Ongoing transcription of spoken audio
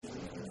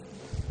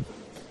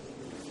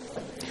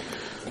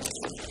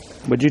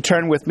Would you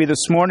turn with me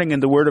this morning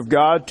in the Word of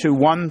God to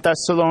 1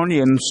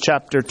 Thessalonians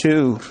chapter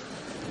 2.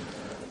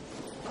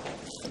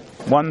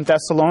 1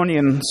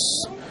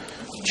 Thessalonians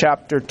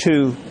chapter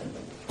 2.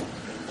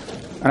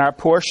 And our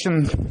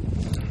portion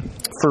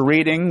for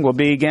reading will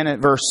begin at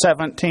verse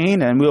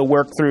 17 and we'll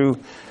work through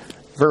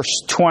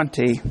verse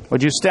 20.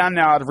 Would you stand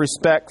now out of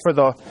respect for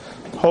the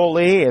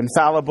holy,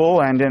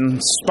 infallible, and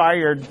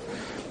inspired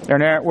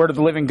inerrant Word of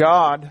the living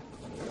God?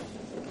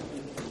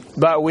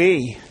 But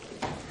we,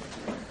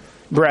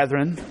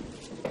 brethren,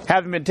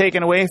 having been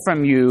taken away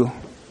from you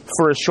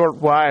for a short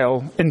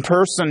while, in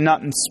person,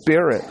 not in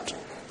spirit,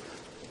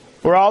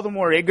 we're all the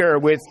more eager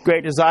with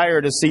great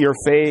desire to see your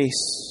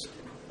face.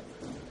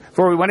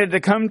 For we wanted to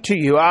come to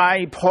you,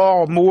 I,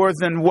 Paul, more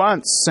than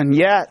once, and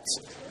yet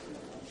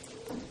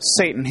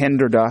Satan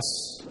hindered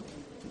us.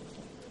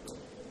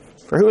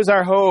 For who is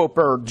our hope,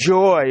 or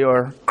joy,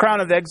 or crown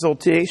of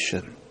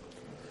exaltation?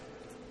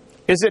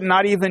 Is it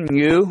not even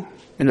you,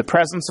 in the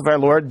presence of our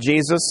Lord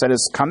Jesus, that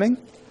is coming?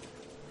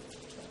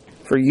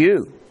 For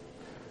you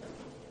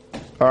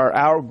are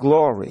our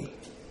glory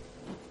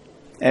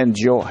and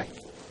joy.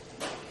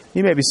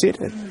 You may be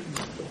seated.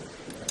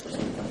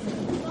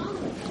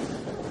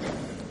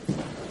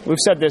 We've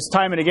said this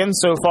time and again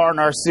so far in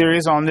our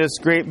series on this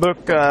great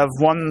book of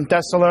 1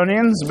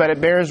 Thessalonians, but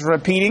it bears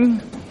repeating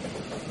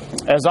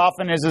as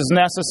often as is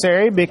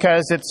necessary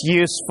because it's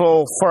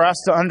useful for us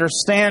to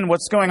understand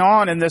what's going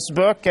on in this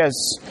book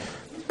as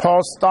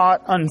Paul's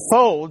thought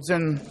unfolds.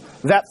 And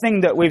that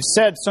thing that we've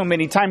said so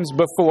many times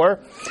before,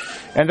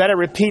 and that I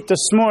repeat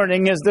this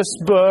morning, is this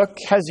book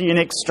has a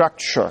unique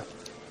structure.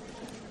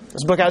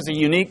 This book has a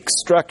unique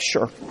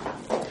structure.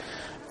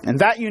 And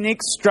that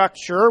unique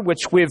structure,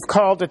 which we've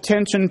called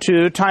attention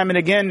to time and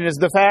again, is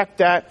the fact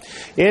that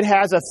it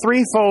has a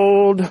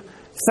threefold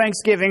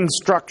Thanksgiving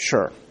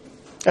structure.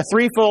 A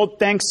threefold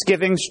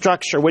Thanksgiving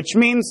structure, which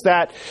means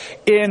that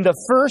in the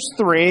first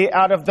 3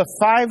 out of the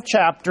 5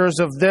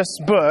 chapters of this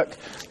book,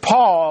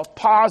 Paul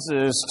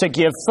pauses to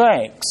give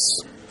thanks.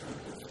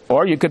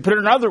 Or you could put it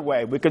another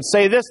way. We could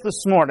say this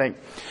morning,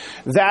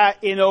 that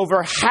in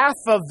over half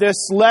of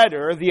this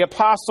letter, the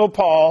Apostle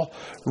Paul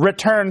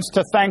returns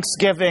to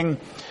thanksgiving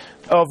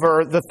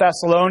over the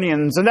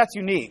Thessalonians. And that's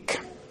unique.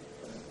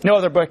 No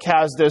other book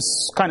has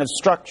this kind of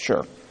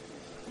structure.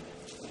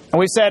 And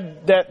we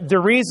said that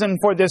the reason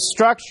for this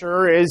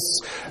structure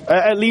is,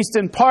 at least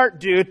in part,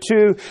 due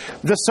to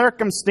the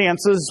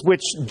circumstances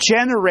which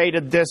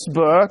generated this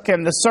book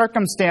and the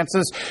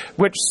circumstances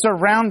which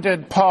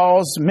surrounded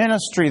Paul's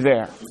ministry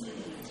there.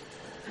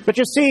 But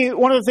you see,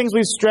 one of the things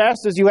we've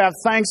stressed is you have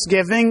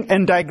thanksgiving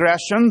and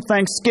digression,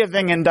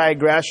 thanksgiving and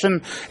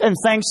digression, and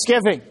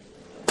thanksgiving.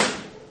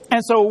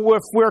 And so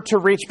if we're to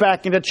reach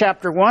back into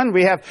chapter 1,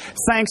 we have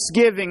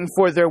thanksgiving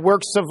for their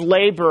works of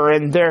labor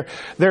and their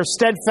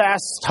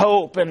steadfast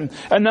hope and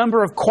a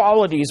number of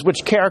qualities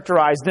which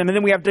characterize them. And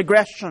then we have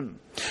digression.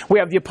 We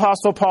have the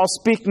Apostle Paul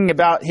speaking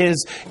about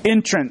his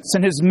entrance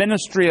and his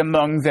ministry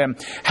among them,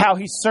 how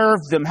he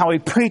served them, how he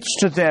preached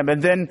to them. And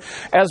then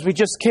as we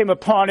just came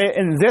upon it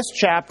in this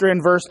chapter,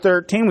 in verse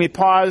 13, we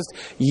paused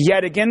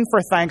yet again for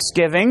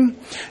thanksgiving,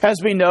 as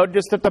we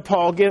noticed that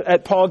Paul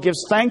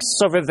gives thanks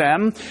over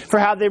them for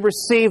how they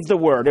received the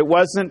word. It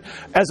wasn't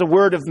as a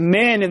word of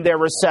men in their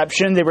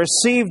reception. They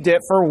received it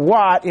for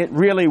what it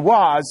really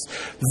was,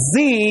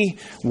 the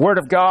Word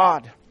of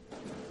God.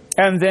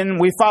 And then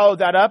we followed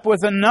that up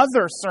with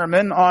another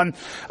sermon on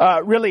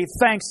really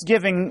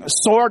Thanksgiving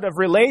sort of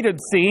related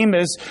theme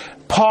is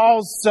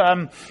Paul's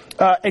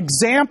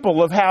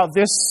example of how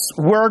this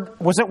word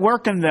was at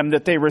work in them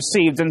that they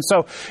received. And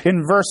so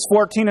in verse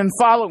 14 and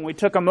following, we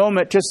took a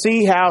moment to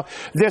see how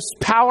this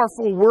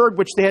powerful word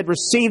which they had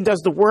received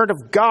as the Word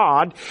of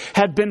God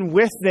had been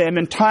with them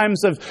in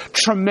times of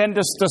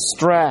tremendous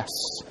distress.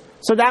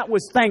 So that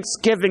was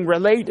Thanksgiving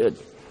related.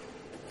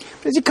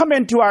 As you come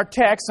into our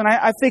text, and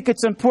I think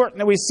it's important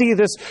that we see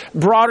this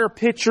broader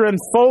picture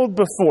unfold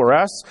before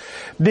us,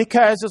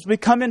 because as we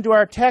come into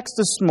our text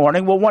this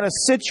morning, we'll want to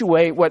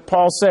situate what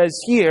Paul says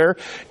here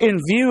in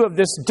view of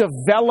this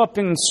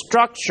developing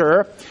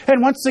structure.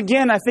 And once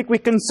again, I think we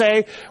can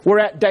say we're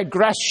at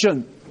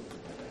digression.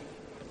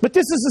 But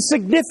this is a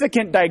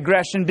significant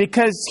digression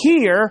because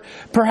here,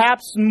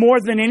 perhaps more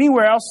than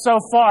anywhere else so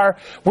far,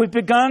 we've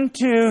begun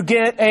to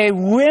get a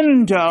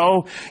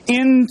window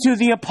into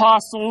the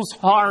apostle's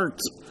heart.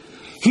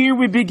 Here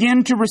we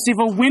begin to receive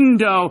a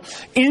window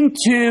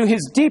into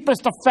his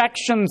deepest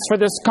affections for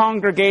this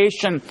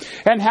congregation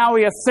and how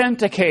he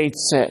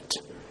authenticates it.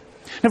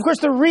 And of course,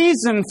 the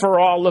reason for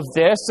all of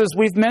this, as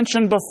we've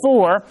mentioned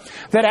before,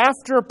 that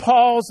after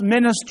Paul's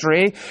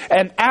ministry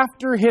and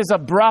after his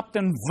abrupt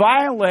and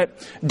violent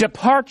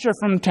departure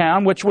from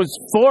town, which was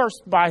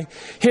forced by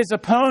his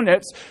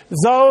opponents,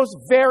 those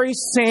very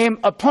same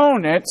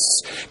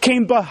opponents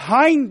came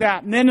behind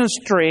that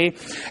ministry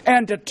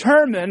and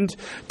determined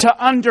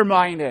to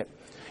undermine it.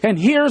 And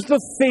here's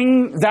the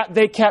thing that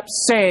they kept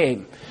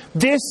saying.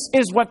 This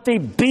is what they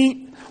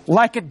beat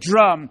like a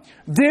drum.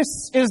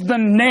 This is the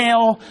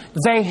nail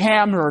they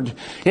hammered.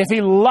 If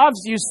he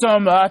loves you so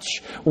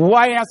much,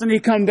 why hasn't he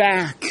come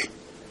back?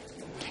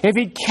 If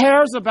He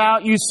cares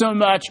about you so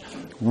much,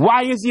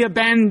 why has He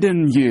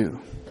abandoned you?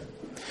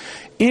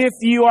 If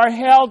you are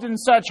held in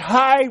such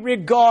high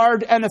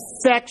regard and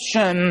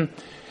affection,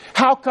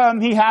 how come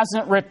He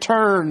hasn't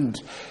returned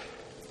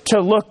to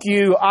look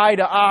you eye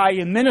to eye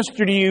and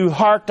minister to you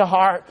heart to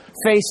heart,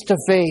 face to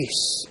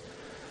face?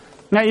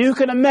 Now you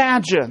can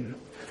imagine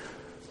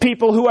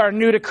people who are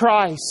new to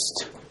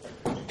Christ,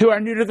 who are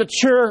new to the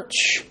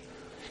church,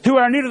 who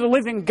are new to the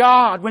living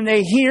God, when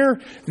they hear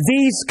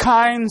these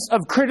kinds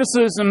of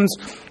criticisms,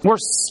 were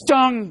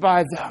stung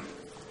by them.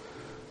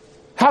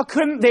 How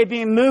couldn't they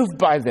be moved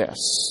by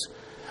this?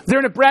 They're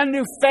in a brand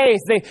new faith.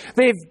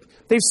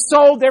 They've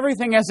sold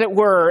everything, as it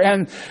were,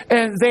 and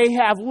they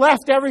have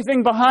left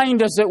everything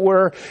behind, as it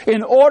were,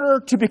 in order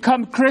to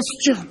become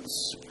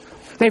Christians.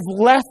 They've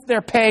left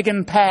their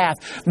pagan path.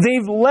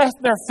 They've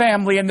left their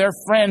family and their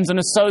friends and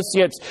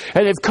associates,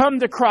 and they've come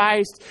to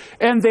Christ,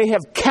 and they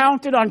have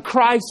counted on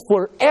Christ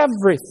for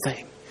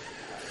everything.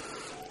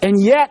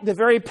 And yet, the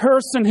very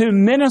person who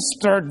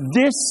ministered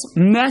this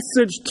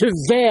message to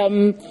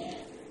them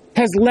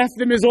has left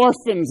them as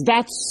orphans.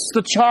 That's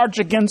the charge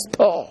against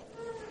Paul.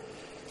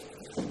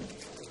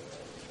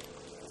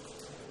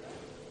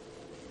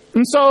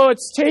 And so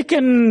it's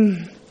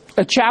taken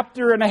a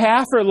chapter and a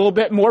half or a little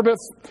bit more,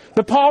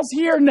 but Paul's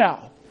here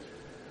now.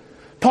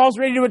 Paul's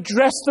ready to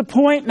address the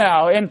point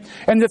now. And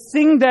the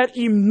thing that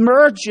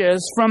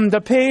emerges from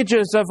the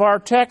pages of our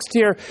text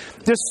here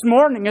this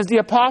morning is the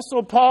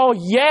Apostle Paul,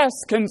 yes,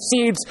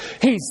 concedes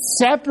he's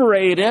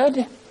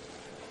separated.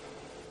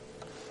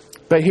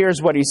 But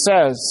here's what he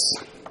says.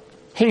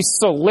 He's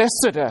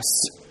solicitous.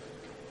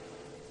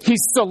 He's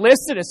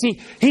solicitous.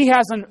 He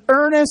has an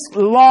earnest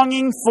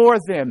longing for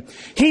them.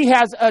 He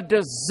has a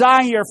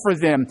desire for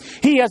them.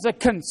 He has a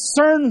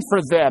concern for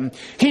them.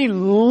 He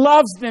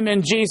loves them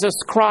in Jesus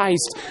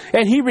Christ.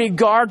 And he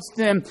regards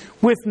them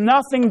with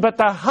nothing but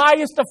the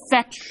highest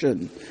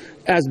affection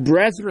as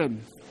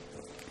brethren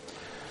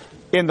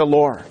in the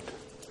Lord.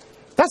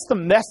 That's the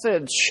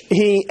message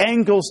he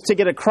angles to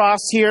get across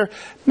here,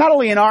 not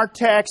only in our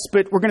text,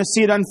 but we're going to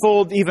see it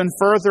unfold even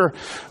further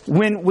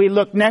when we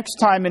look next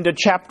time into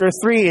chapter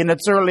 3 in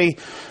its early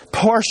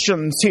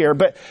portions here.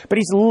 But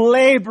he's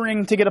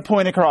laboring to get a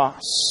point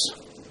across,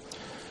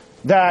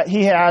 that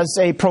he has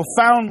a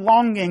profound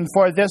longing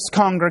for this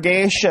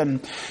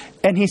congregation.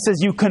 And he says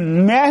you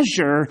can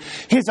measure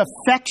his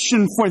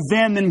affection for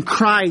them in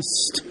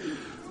Christ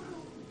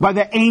by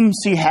the aims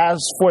he has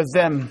for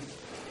them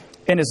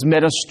in his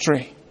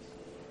ministry.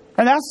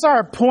 And that's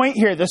our point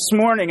here this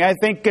morning. I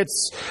think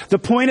it's the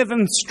point of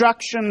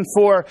instruction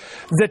for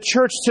the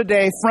church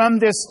today from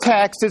this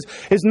text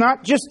is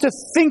not just to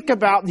think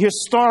about the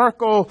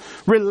historical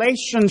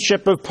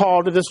relationship of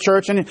Paul to this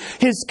church and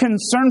his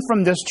concern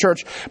from this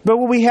church, but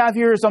what we have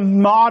here is a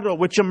model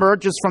which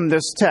emerges from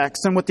this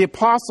text. And what the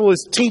apostle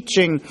is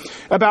teaching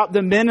about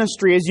the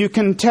ministry, as you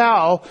can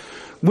tell,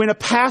 when a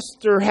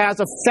pastor has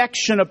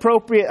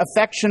appropriate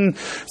affection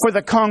for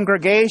the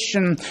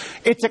congregation,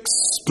 it's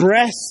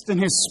expressed in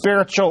his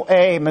spiritual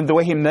aim and the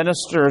way he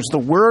ministers the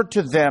word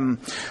to them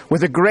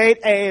with a great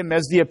aim,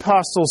 as the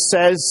apostle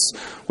says,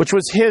 which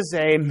was his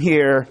aim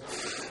here.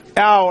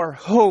 Our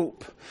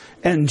hope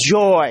and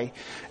joy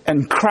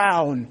and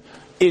crown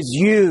is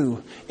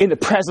you in the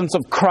presence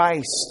of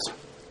Christ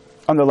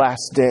on the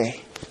last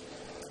day.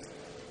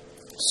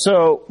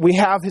 So we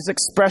have his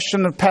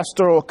expression of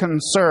pastoral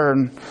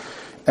concern,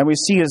 and we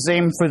see his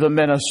aim for the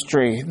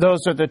ministry.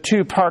 Those are the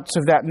two parts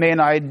of that main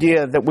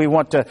idea that we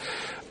want to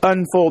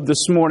unfold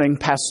this morning.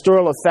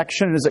 Pastoral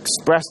affection is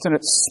expressed in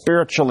its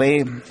spiritual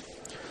aim.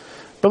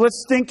 But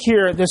let's think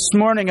here this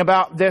morning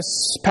about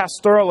this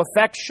pastoral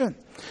affection.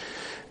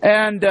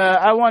 And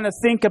I want to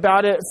think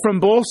about it from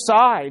both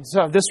sides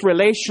of this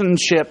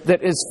relationship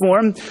that is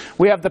formed.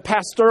 We have the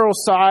pastoral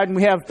side and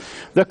we have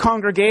the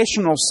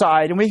congregational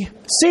side. And we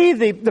see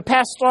the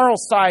pastoral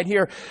side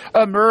here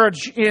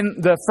emerge in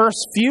the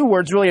first few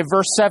words, really, of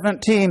verse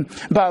 17,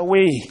 but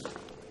we.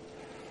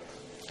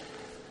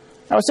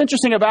 Now, what's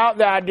interesting about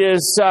that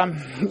is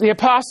the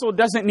apostle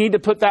doesn't need to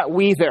put that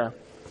we there.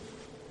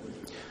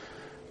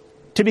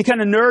 To be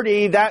kind of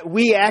nerdy, that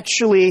we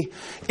actually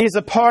is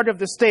a part of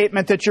the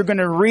statement that you're going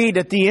to read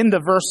at the end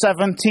of verse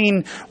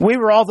 17. We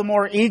were all the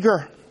more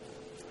eager.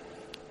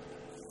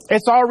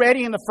 It's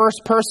already in the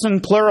first person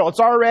plural. It's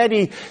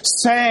already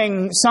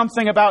saying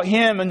something about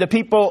him and the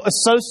people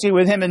associated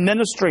with him in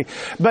ministry.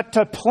 But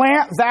to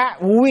plant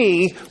that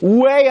we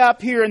way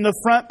up here in the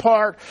front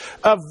part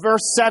of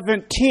verse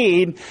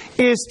 17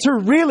 is to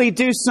really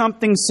do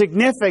something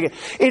significant.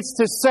 It's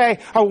to say,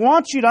 I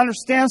want you to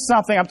understand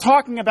something. I'm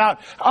talking about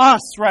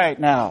us right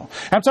now.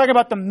 I'm talking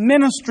about the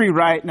ministry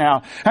right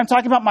now. I'm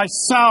talking about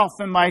myself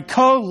and my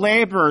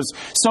co-laborers,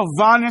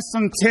 Silvanus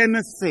and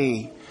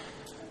Timothy.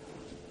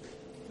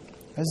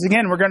 As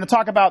again, we're going to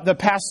talk about the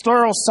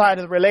pastoral side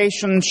of the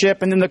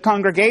relationship and then the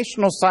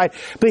congregational side.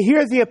 But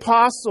here the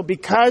apostle,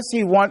 because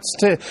he wants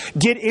to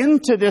get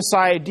into this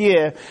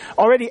idea,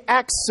 already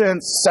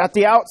accents at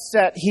the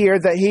outset here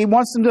that he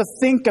wants them to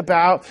think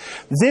about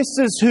this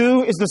is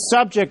who is the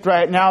subject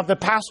right now, the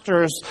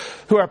pastors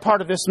who are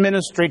part of this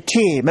ministry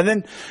team. And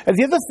then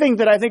the other thing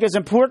that I think is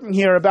important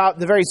here about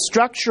the very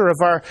structure of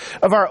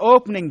our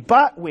opening,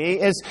 but we,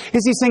 is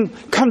he's saying,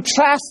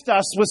 contrast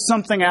us with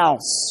something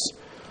else.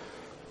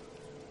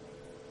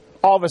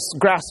 All of us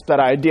grasp that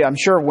idea. I'm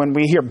sure when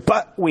we hear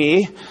 "but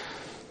we,"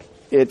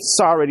 it's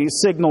already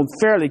signaled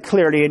fairly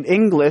clearly in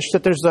English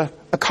that there's a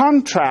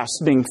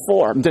contrast being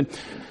formed. And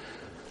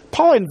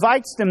Paul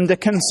invites them to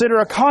consider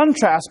a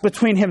contrast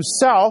between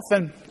himself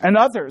and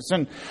others.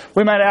 And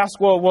we might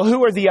ask, well,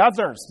 who are the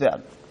others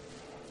then?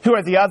 Who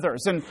are the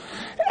others? And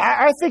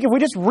I think if we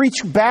just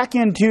reach back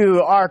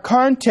into our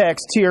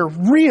context here,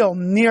 real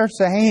near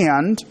to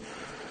hand,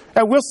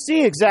 we'll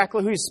see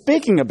exactly who he's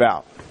speaking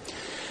about.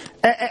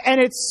 And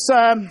it's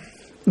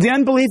the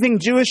unbelieving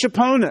Jewish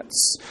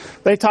opponents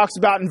that he talks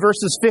about in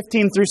verses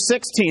 15 through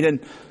 16. And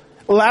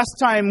last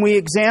time we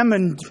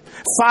examined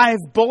 5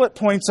 bullet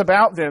points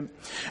about them.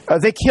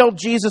 They killed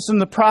Jesus and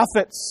the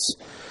prophets.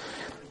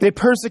 They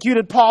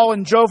persecuted Paul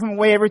and drove him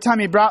away every time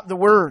he brought the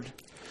word.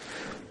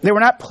 They were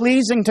not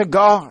pleasing to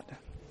God.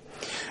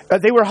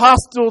 They were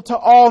hostile to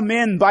all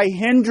men by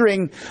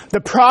hindering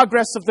the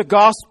progress of the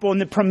gospel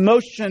and the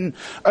promotion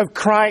of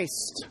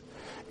Christ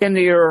in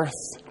the earth.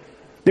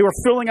 They were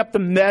filling up the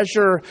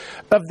measure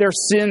of their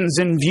sins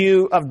in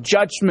view of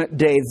Judgment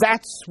Day.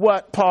 That's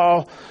what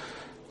Paul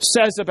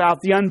says about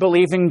the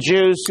unbelieving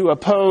Jews who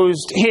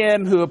opposed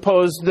him, who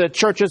opposed the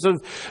churches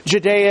of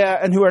Judea,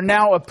 and who are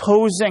now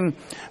opposing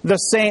the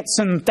saints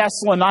in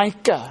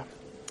Thessalonica.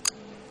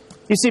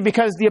 You see,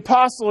 because the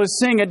apostle is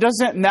saying it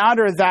doesn't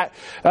matter that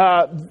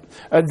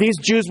these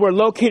Jews were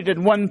located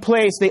in one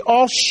place. They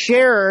all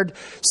shared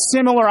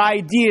similar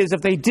ideas. If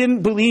they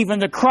didn't believe in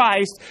the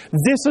Christ,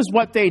 this is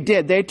what they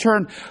did. They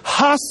turned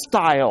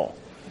hostile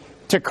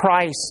to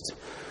Christ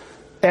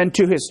and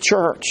to His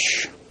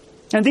church.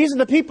 And these are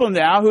the people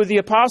now who the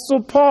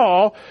apostle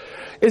Paul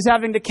is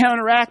having to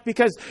counteract,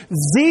 because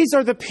these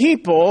are the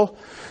people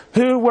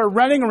who were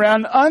running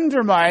around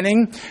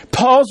undermining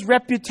Paul's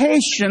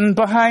reputation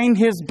behind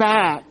his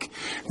back.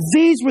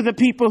 These were the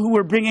people who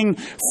were bringing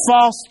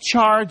false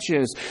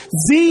charges.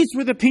 These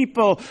were the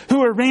people who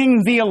were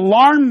ringing the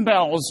alarm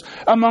bells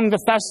among the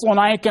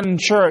Thessalonican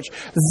church.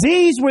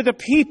 These were the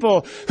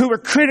people who were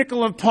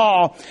critical of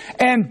Paul.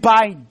 And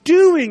by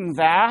doing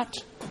that,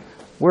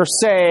 we're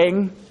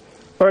saying,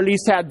 or at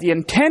least had the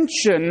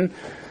intention,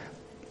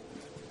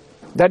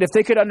 that if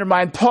they could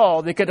undermine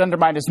Paul, they could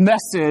undermine his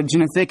message.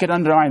 And if they could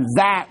undermine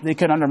that, they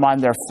could undermine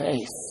their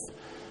faith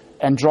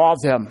and draw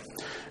them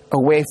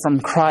away from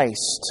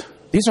Christ.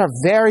 These are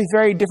very,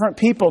 very different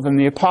people than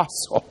the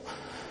apostle.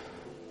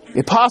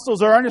 The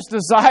apostle's earnest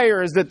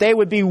desire is that they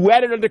would be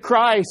wedded unto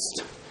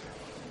Christ.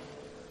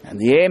 And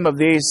the aim of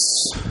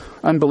these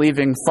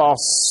unbelieving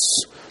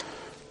false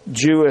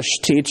Jewish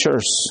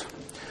teachers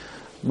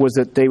was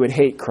that they would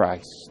hate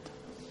Christ.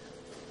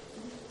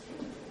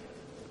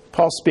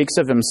 Paul speaks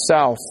of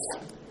himself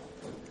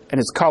and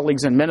his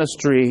colleagues in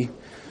ministry,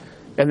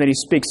 and then he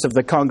speaks of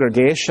the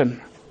congregation.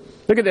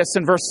 Look at this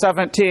in verse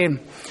 17.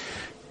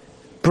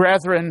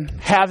 Brethren,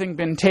 having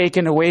been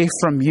taken away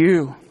from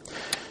you.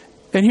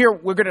 And here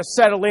we're going to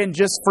settle in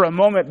just for a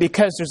moment,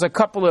 because there's a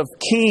couple of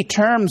key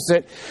terms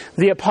that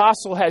the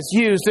apostle has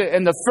used.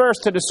 And the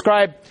first to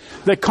describe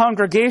the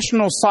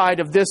congregational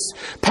side of this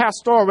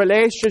pastoral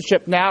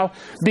relationship now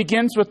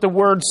begins with the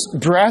words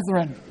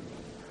brethren.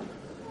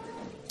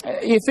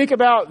 You think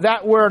about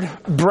that word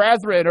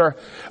brethren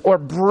or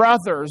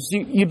brothers,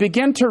 you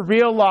begin to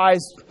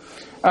realize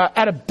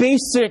at a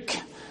basic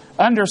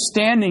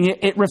understanding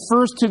it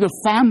refers to the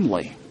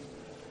family.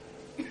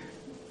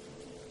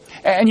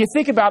 And you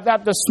think about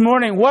that this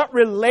morning. What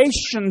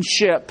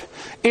relationship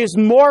is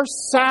more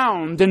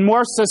sound and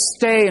more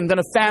sustained than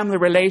a family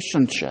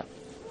relationship?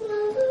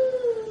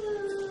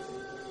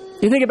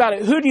 You think about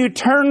it. Who do you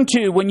turn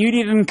to when you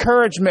need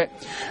encouragement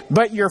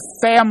but your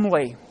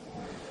family?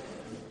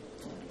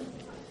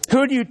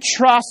 Who do you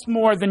trust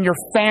more than your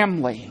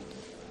family?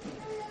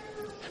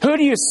 Who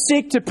do you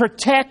seek to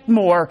protect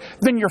more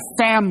than your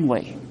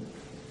family?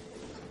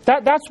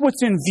 That's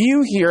what's in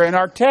view here in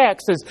our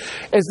text as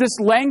this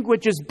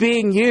language is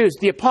being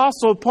used. The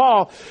Apostle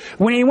Paul,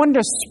 when he wanted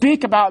to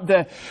speak about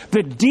the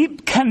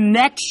deep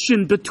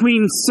connection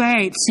between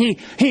saints,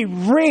 he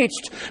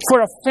reached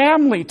for a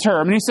family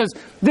term. And he says,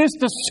 this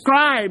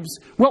describes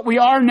what we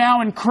are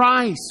now in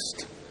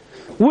Christ.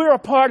 We're a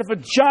part of a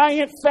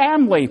giant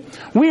family.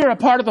 We are a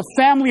part of the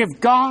family of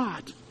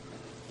God.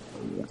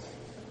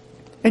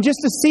 And just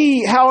to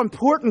see how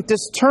important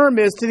this term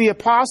is to the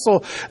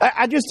apostle,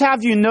 I just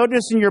have you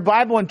notice in your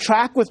Bible and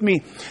track with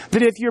me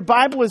that if your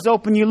Bible is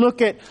open, you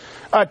look at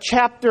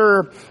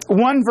chapter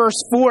 1,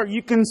 verse 4,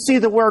 you can see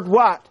the word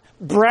what?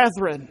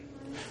 Brethren.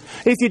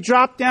 If you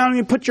drop down and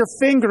you put your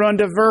finger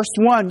onto verse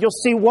 1, you'll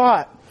see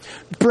what?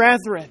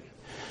 Brethren.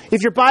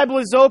 If your Bible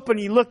is open,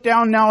 you look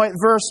down now at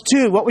verse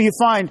 2, what will you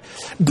find?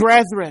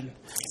 Brethren.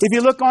 If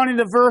you look on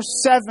into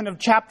verse 7 of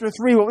chapter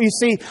 3, what will you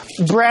see?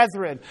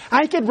 Brethren.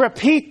 I could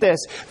repeat this.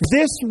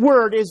 This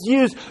word is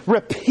used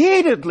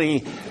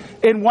repeatedly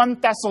in 1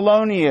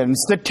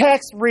 Thessalonians. The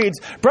text reads,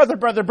 brother,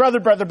 brother,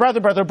 brother, brother, brother,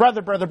 brother,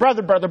 brother, brother,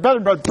 brother, brother, brother,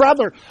 brother,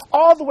 brother,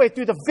 all the way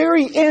through the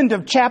very end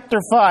of chapter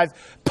 5.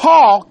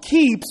 Paul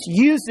keeps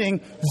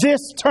using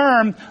this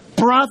term,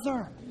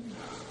 brother.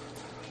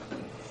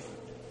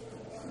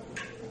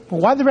 Well,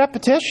 why the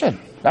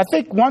repetition? I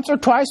think once or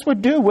twice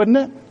would do, wouldn't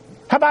it?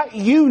 How about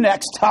you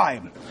next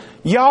time?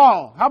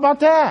 Y'all, how about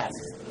that?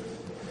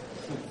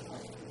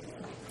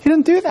 He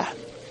didn't do that.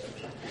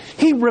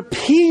 He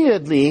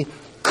repeatedly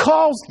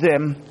calls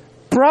them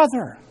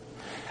brother.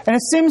 And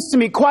it seems to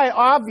me quite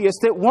obvious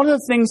that one of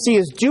the things he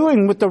is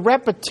doing with the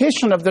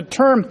repetition of the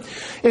term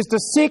is to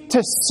seek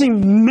to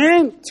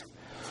cement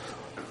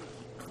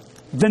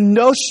the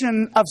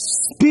notion of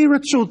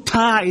spiritual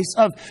ties,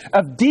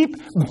 of deep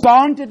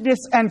bondedness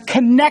and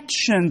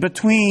connection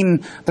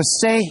between the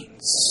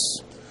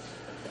saints.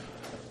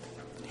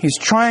 He's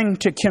trying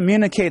to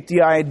communicate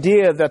the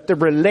idea that the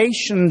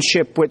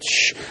relationship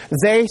which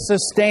they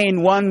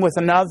sustain one with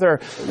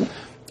another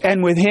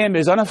and with him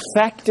is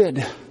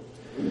unaffected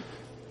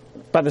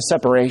by the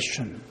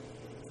separation.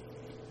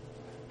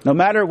 No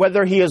matter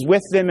whether he is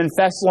with them in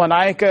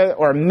Thessalonica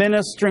or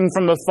ministering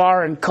from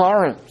afar in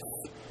Corinth,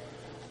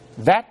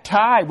 that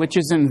tie which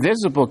is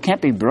invisible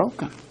can't be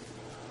broken.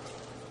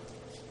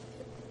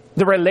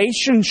 The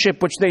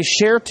relationship which they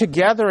share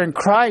together in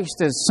Christ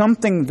is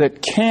something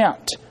that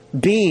can't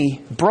be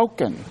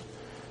broken.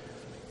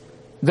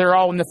 They're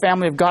all in the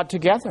family of God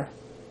together.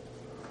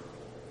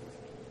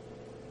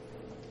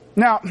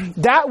 Now,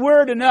 that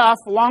word enough,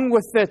 along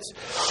with its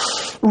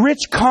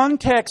rich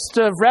context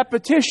of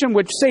repetition,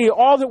 would say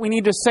all that we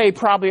need to say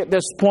probably at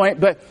this point.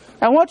 But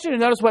I want you to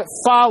notice what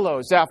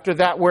follows after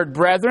that word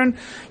brethren.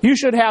 You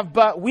should have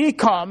but we,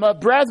 comma,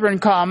 brethren,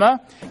 comma,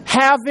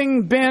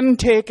 having been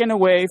taken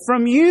away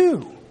from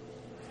you.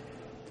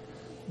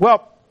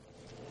 Well,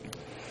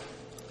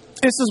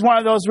 this is one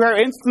of those rare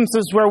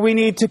instances where we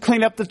need to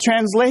clean up the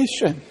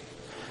translation.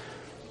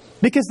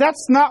 Because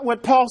that's not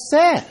what Paul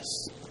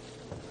says.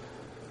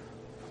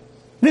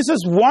 This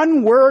is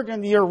one word in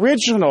the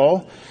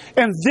original,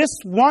 and this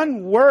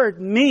one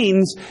word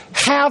means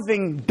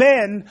having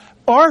been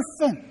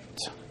orphaned.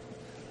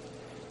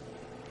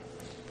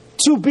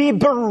 To be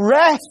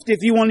bereft,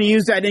 if you want to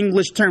use that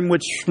English term,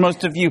 which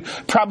most of you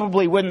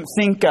probably wouldn't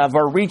think of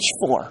or reach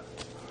for.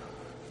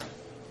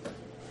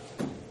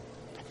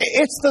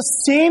 It's the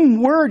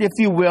same word, if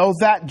you will,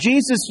 that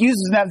Jesus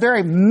uses in that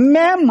very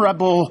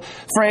memorable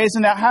phrase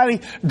in that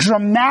highly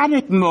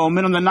dramatic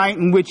moment on the night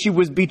in which he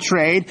was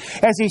betrayed.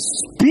 As he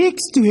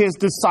speaks to his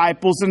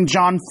disciples in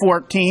John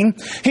 14,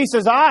 he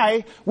says,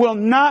 I will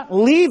not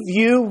leave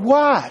you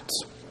what?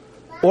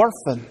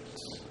 Orphans.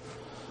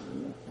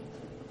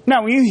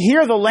 Now, when you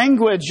hear the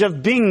language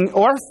of being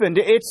orphaned,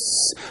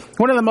 it's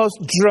one of the most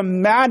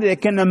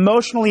dramatic and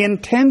emotionally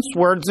intense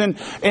words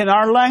in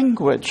our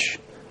language.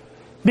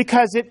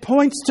 Because it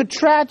points to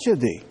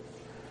tragedy.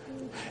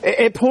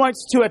 It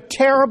points to a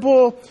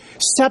terrible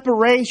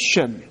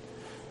separation.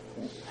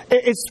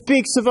 It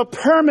speaks of a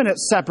permanent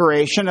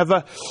separation of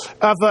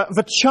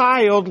a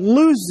child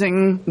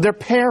losing their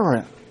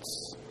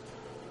parents.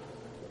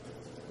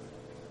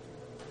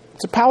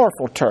 It's a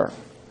powerful term.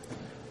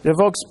 It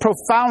evokes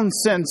profound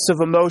sense of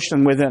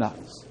emotion within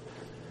us.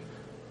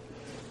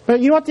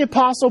 But you know what the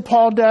Apostle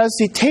Paul does?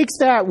 He takes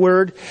that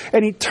word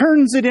and he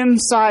turns it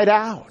inside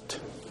out.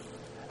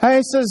 And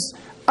he says,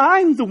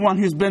 I'm the one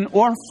who's been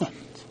orphaned.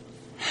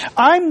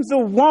 I'm the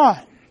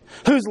one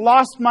who's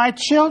lost my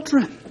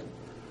children.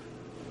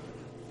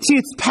 See,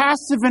 it's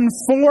passive in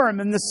form,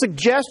 and the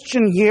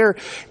suggestion here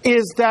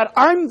is that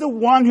I'm the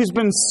one who's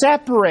been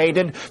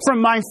separated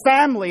from my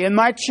family and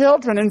my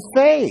children in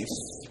faith.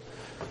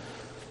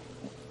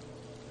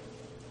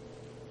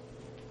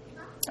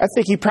 I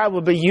think he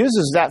probably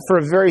uses that for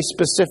a very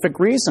specific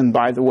reason,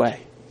 by the way.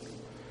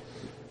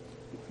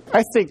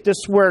 I think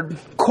this word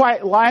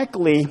quite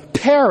likely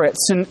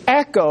parrots and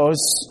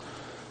echoes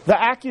the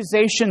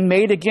accusation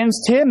made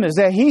against him is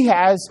that he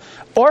has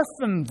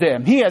orphaned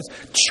them. He has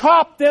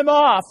chopped them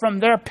off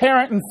from their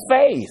parent in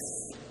faith.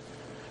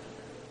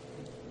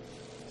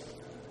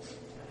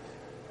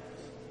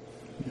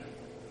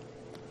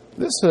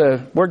 This is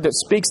a word that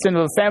speaks into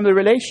the family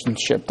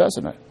relationship,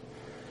 doesn't it?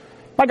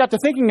 I got to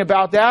thinking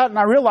about that and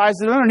I realized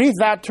that underneath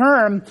that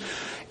term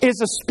is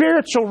a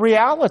spiritual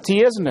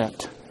reality, isn't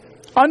it?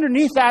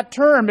 Underneath that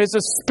term is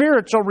a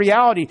spiritual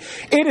reality.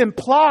 It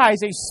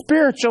implies a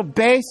spiritual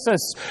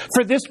basis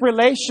for this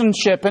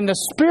relationship. And the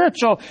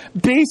spiritual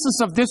basis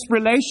of this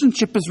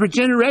relationship is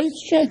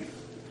regeneration.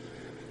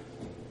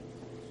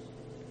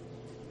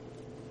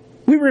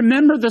 We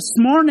remember this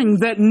morning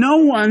that no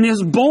one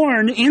is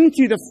born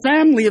into the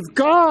family of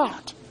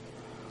God.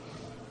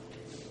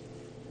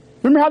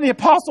 Remember how the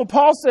Apostle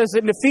Paul says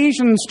in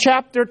Ephesians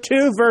chapter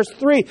 2, verse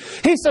 3.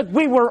 He said,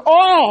 we were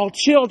all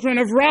children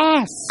of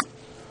wrath.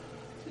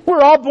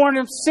 We're all born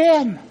of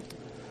sin.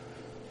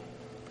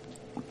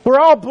 We're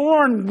all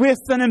born with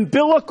an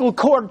umbilical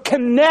cord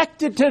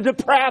connected to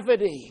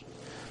depravity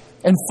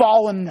and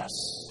fallenness.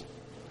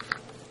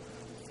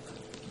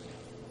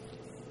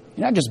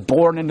 You're not just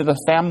born into the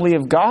family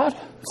of God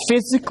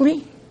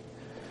physically.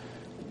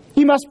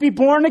 You must be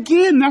born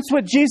again. That's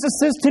what Jesus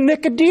says to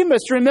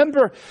Nicodemus.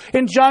 Remember,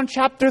 in John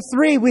chapter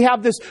 3, we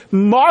have this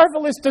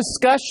marvelous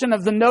discussion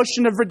of the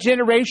notion of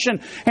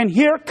regeneration. And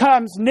here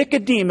comes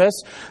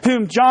Nicodemus,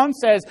 whom John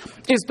says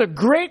is the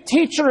great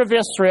teacher of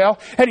Israel.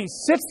 And he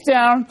sits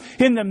down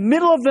in the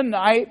middle of the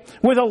night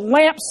with a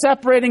lamp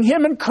separating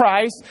him and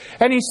Christ.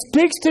 And he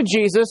speaks to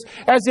Jesus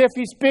as if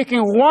he's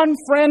speaking one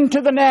friend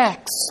to the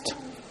next.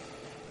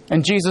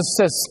 And Jesus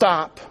says,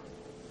 stop.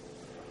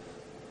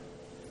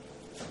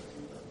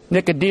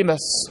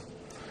 Nicodemus,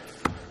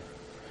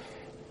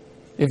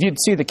 if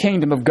you'd see the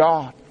kingdom of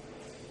God,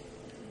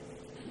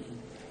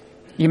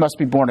 you must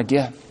be born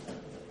again.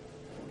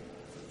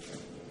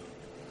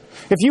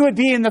 If you would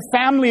be in the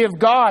family of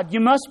God,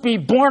 you must be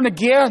born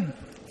again.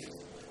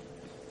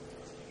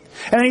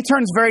 And then he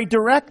turns very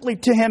directly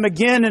to him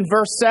again in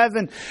verse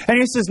 7. And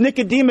he says,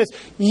 Nicodemus,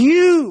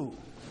 you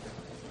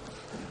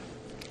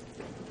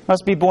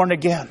must be born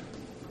again.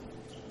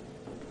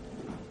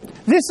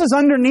 This is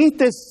underneath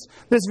this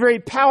very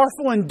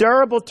powerful and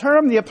durable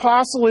term the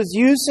apostle is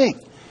using.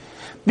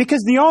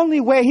 Because the only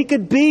way he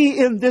could be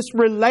in this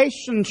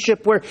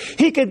relationship where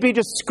he could be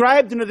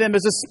described unto them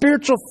as a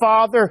spiritual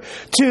father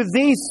to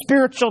these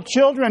spiritual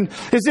children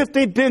is if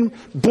they'd been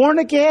born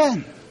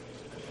again.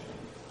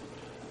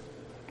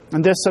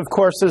 And this, of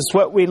course, is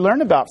what we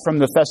learn about from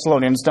the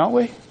Thessalonians, don't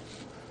we?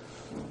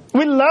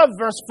 We love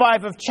verse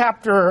 5 of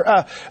chapter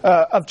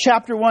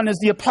 1 as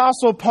the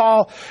Apostle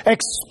Paul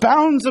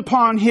expounds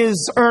upon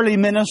his early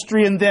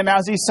ministry in them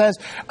as he says,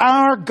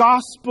 our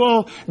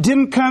gospel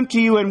didn't come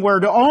to you in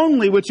word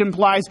only, which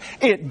implies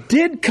it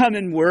did come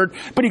in word.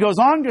 But he goes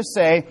on to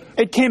say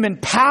it came in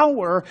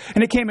power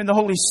and it came in the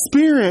Holy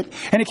Spirit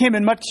and it came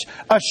in much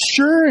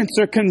assurance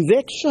or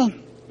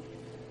conviction.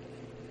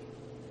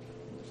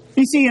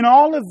 You see, in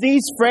all of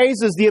these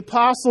phrases, the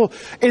apostle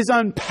is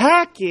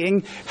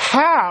unpacking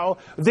how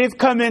they've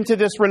come into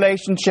this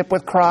relationship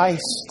with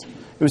Christ.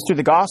 It was through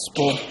the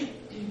gospel,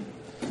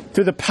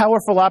 through the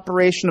powerful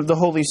operation of the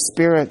Holy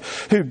Spirit,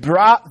 who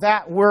brought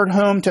that word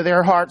home to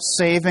their hearts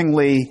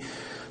savingly,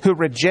 who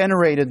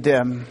regenerated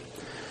them,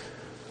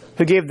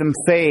 who gave them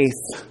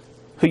faith,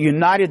 who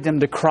united them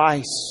to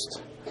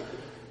Christ.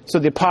 So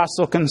the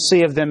apostle can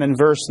see of them in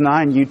verse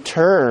 9, you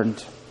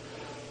turned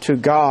to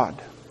God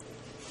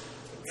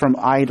from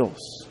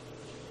idols.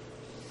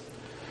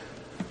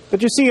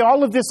 But you see,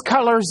 all of this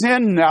colors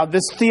in now,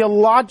 this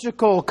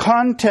theological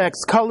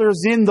context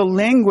colors in the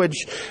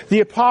language the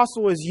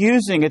apostle is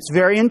using. It's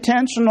very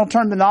intentional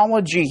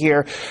terminology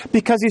here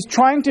because he's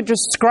trying to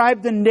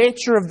describe the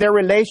nature of their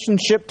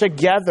relationship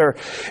together.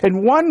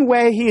 In one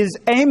way, he is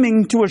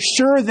aiming to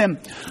assure them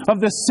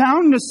of the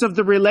soundness of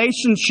the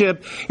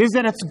relationship is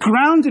that it's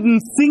grounded in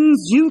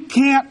things you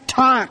can't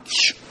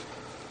touch.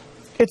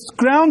 It's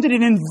grounded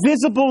in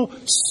invisible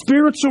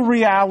spiritual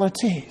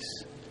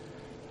realities.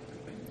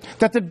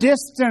 That the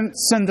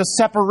distance and the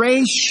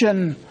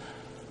separation,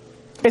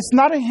 it's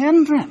not a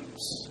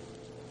hindrance.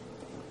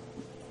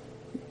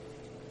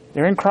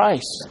 They're in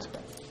Christ.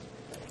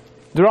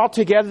 They're all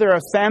together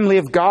a family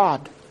of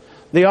God.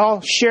 They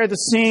all share the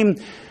same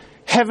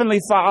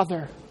Heavenly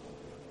Father.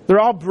 They're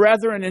all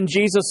brethren in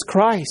Jesus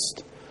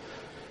Christ.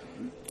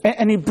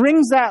 And he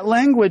brings that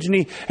language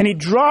and he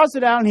draws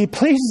it out and he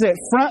places it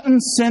front and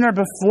center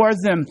before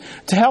them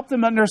to help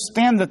them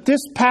understand that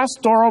this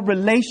pastoral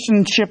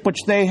relationship which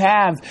they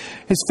have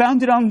is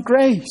founded on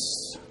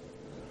grace.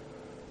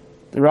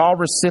 They're all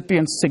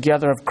recipients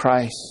together of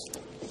Christ.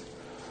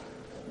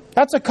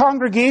 That's a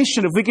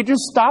congregation. If we could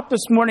just stop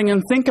this morning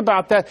and think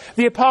about that.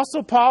 The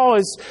Apostle Paul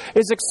is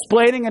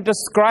explaining and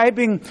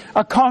describing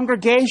a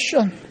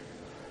congregation.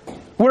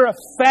 We're a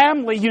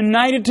family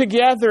united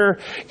together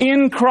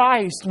in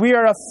Christ. We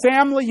are a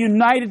family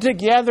united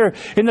together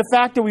in the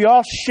fact that we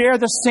all share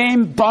the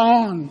same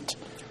bond.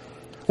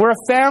 We're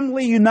a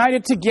family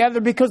united together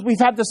because we've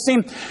had the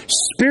same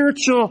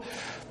spiritual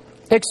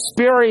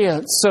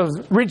experience of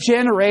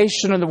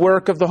regeneration and the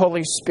work of the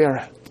Holy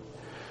Spirit.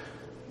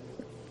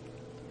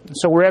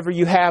 So wherever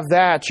you have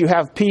that, you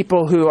have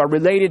people who are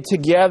related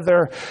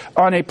together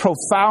on a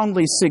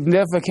profoundly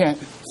significant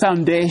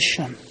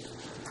foundation.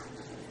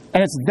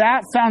 And it's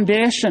that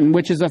foundation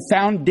which is a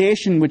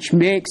foundation which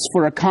makes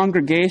for a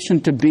congregation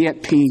to be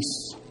at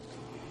peace.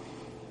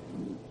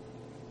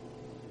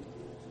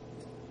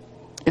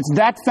 It's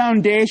that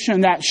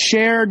foundation, that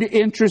shared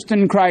interest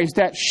in Christ,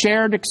 that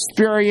shared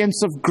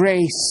experience of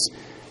grace,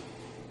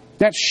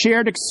 that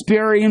shared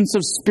experience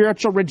of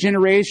spiritual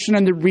regeneration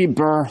and the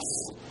rebirth.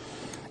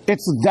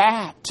 It's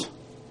that,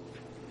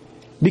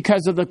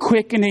 because of the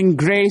quickening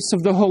grace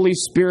of the Holy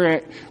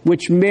Spirit,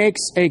 which makes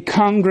a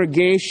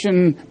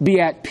congregation be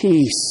at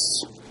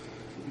peace,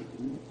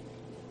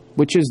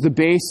 which is the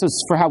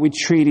basis for how we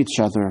treat each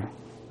other,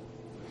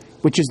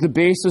 which is the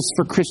basis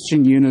for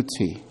Christian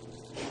unity,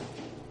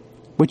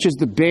 which is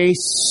the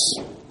base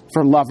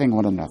for loving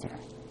one another.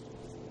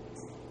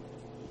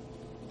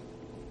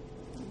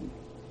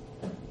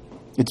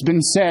 It's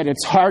been said,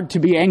 it's hard to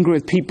be angry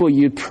with people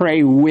you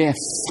pray with.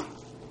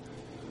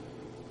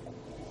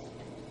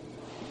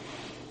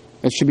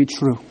 That should be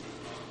true.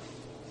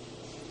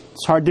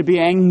 It's hard to be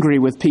angry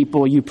with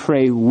people you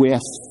pray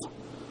with.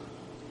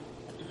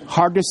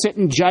 Hard to sit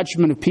in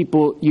judgment of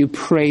people you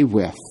pray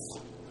with.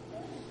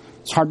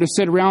 It's hard to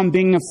sit around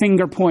being a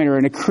finger pointer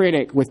and a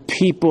critic with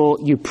people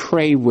you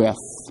pray with,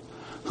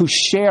 who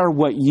share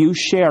what you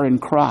share in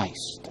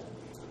Christ.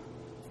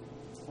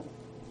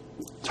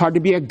 It's hard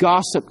to be a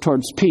gossip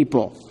towards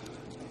people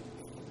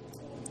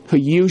who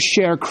you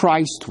share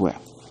Christ with.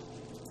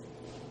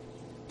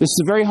 This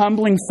is a very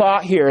humbling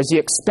thought here as he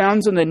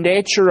expounds on the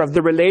nature of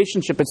the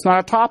relationship. It's not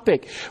a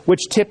topic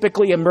which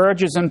typically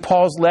emerges in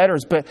Paul's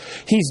letters, but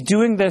he's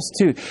doing this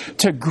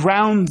to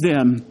ground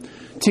them,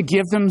 to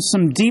give them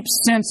some deep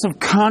sense of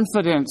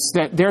confidence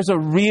that there's a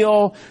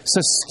real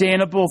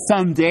sustainable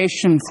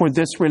foundation for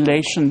this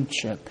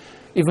relationship,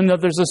 even though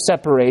there's a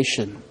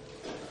separation.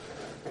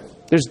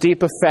 There's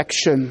deep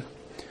affection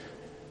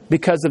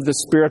because of the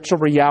spiritual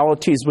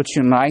realities which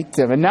unite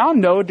them. And now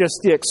notice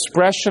the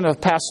expression of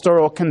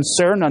pastoral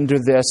concern under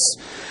this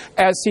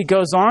as he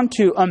goes on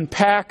to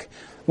unpack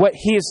what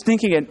he is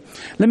thinking. And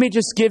let me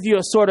just give you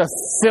a sort of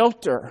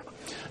filter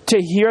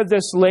to hear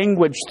this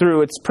language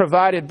through. It's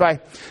provided by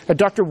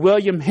Dr.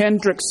 William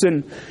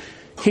Hendrickson.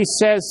 He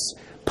says,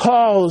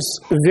 Paul's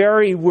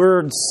very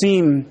words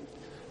seem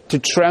to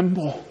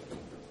tremble.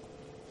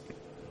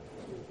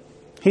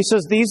 He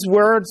says these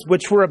words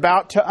which we're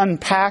about to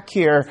unpack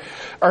here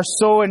are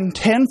so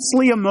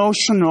intensely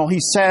emotional. He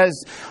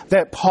says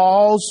that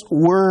Paul's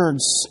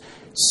words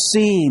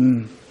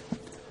seem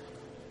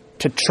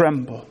to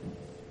tremble.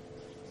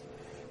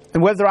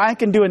 And whether I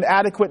can do an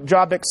adequate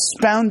job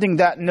expounding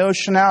that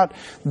notion out,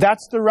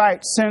 that's the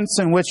right sense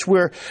in which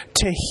we're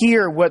to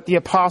hear what the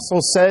apostle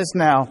says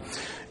now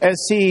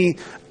as he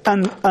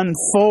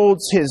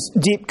unfolds his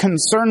deep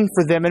concern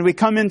for them. And we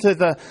come into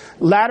the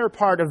latter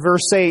part of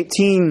verse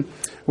 18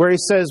 where he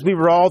says, we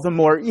were all the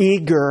more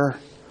eager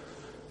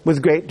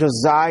with great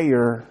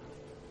desire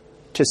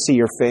to see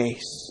your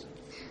face.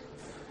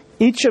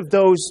 Each of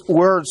those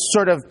words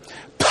sort of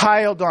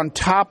piled on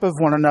top of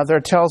one another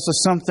tells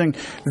us something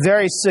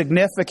very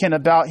significant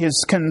about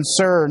his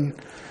concern.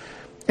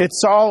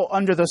 It's all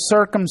under the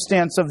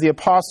circumstance of the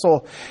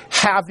apostle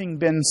having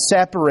been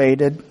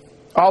separated.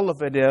 All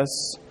of it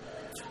is.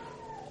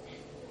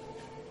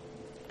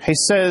 He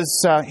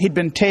says he'd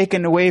been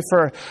taken away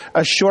for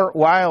a short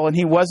while and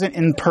he wasn't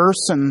in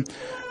person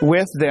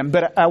with them.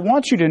 But I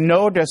want you to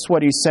notice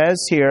what he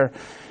says here,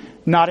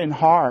 not in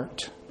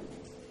heart.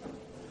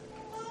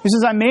 He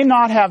says, I may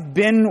not have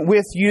been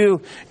with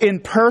you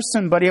in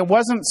person, but it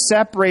wasn't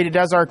separated,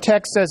 as our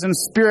text says, in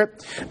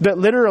spirit, but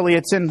literally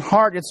it's in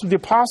heart. It's the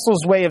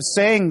apostle's way of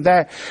saying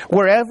that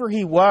wherever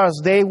he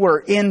was, they were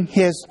in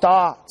his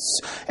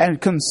thoughts and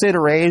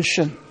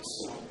considerations.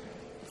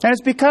 And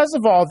it's because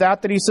of all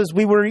that he says,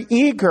 we were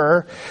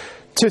eager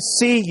to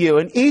see you.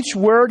 And each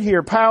word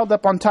here piled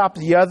up on top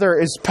of the other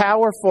is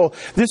powerful.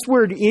 This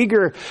word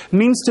eager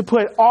means to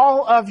put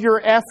all of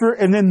your effort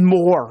and then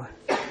more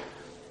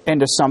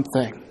into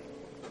something.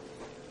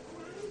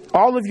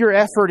 All of your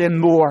effort and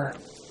more.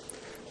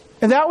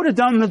 And that would have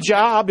done the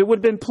job. It would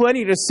have been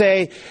plenty to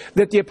say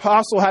that the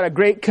apostle had a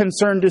great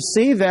concern to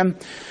see them.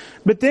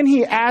 But then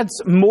he adds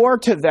more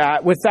to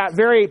that with that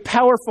very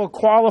powerful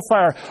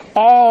qualifier,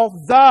 all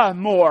the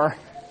more.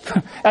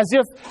 As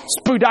if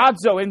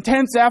spoudazo,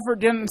 intense effort,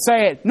 didn't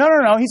say it. No.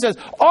 He says,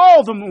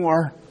 all the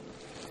more.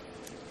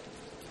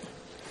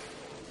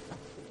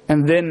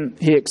 And then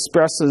he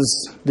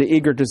expresses the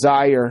eager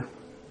desire.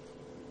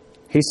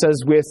 He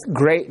says, with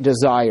great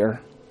desire.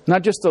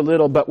 Not just a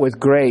little, but with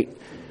great.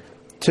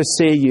 To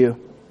see you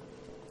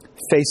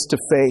face to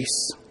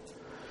face.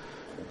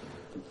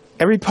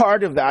 Every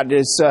part of that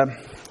is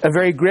a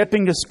very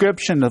gripping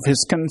description of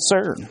his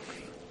concern.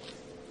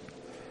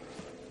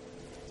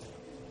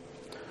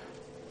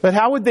 But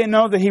how would they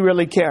know that he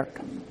really cared?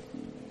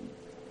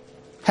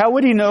 How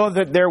would he know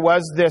that there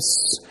was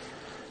this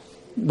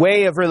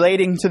way of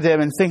relating to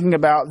them and thinking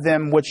about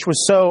them which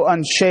was so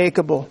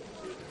unshakable?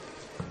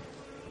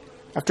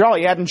 After all,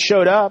 he hadn't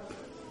showed up.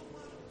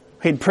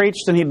 He'd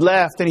preached and he'd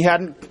left and he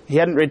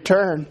hadn't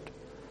returned.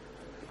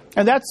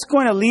 And that's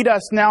going to lead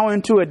us now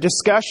into a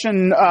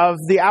discussion of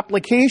the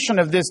application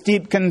of this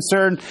deep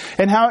concern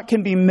and how it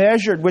can be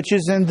measured, which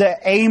is in the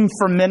aim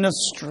for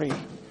ministry.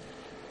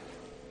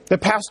 The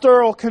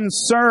pastoral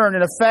concern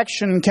and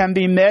affection can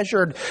be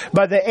measured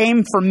by the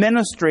aim for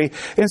ministry.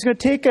 And it's going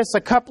to take us a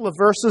couple of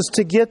verses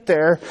to get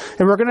there.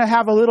 And we're going to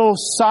have a little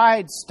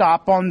side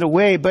stop on the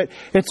way. But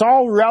it's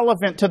all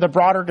relevant to the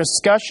broader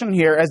discussion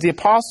here as the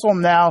apostle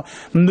now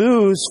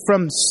moves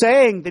from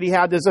saying that he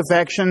had this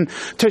affection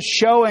to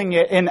showing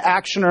it in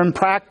action or in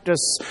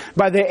practice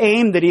by the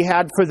aim that he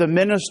had for the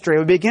ministry.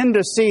 We begin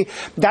to see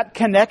that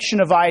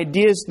connection of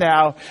ideas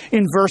now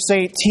in verse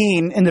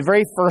 18 in the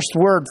very first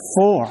word,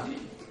 for.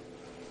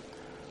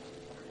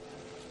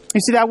 You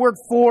see, that word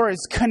 "for"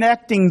 is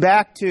connecting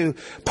back to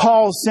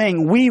Paul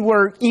saying, we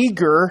were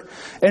eager,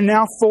 and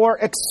now "for"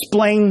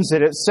 explains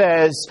it. It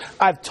says,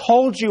 I've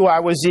told you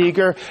I was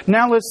eager.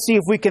 Now let's see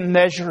if we can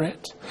measure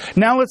it.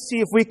 Now let's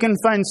see if we can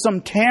find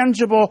some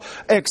tangible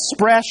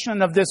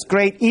expression of this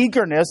great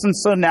eagerness. And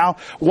so now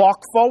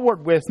walk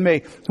forward with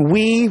me.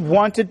 We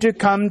wanted to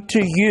come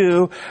to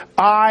you,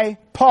 I,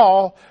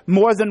 Paul,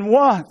 more than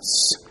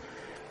once.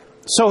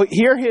 So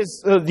here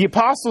is the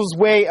apostle's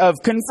way of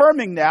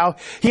confirming now.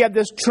 He had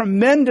this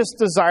tremendous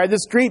desire,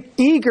 this great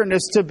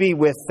eagerness to be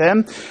with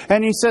them.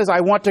 And he says, I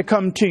want to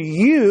come to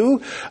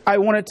you. I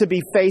want it to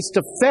be face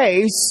to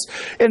face.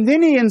 And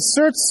then he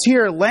inserts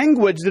here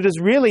language that is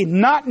really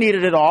not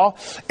needed at all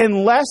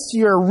unless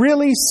you're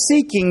really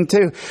seeking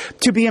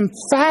to be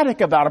emphatic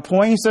about a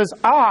point. He says,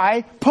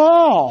 I,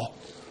 Paul.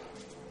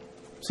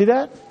 See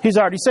that? He's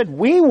already said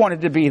we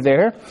wanted to be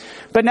there.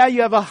 But now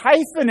you have a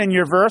hyphen in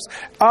your verse.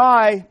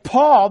 I,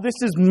 Paul, this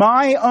is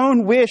my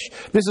own wish.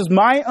 This is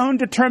my own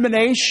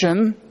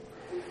determination.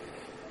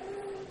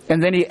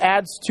 And then he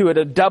adds to it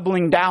a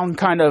doubling down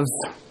kind of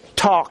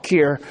talk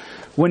here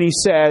when he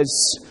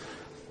says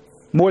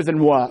more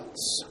than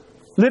once.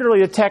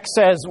 Literally the text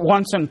says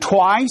once and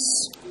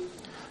twice.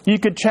 You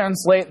could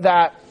translate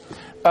that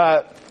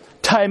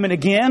time and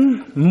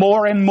again,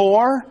 more and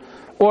more.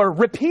 Or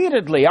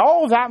repeatedly.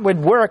 All of that would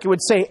work. It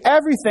would say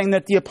everything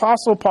that the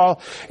Apostle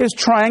Paul is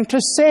trying to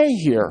say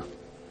here.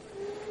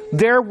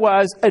 There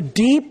was a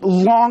deep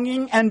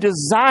longing and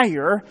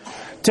desire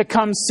to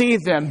come see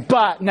them.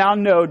 But now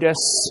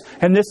notice,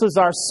 and this is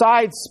our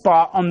side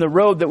spot on the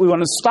road that we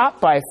want to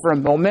stop by for a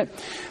moment,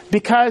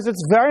 because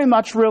it's very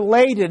much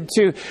related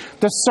to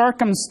the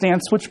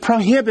circumstance which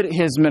prohibited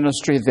his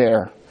ministry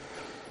there.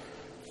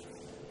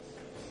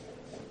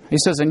 He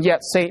says, and yet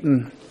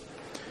Satan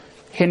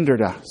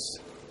hindered us.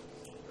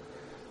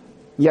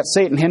 Yet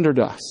Satan hindered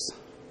us.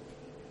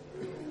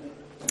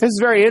 This is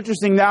very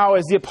interesting now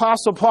as the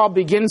Apostle Paul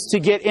begins to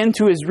get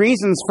into his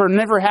reasons for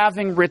never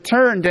having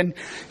returned. And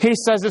he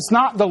says, it's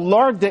not the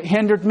Lord that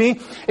hindered me,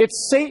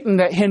 it's Satan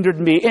that hindered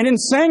me. And in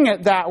saying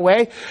it that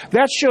way,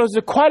 that shows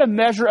quite a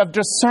measure of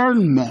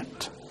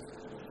discernment.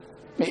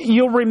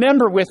 You'll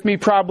remember with me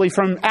probably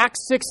from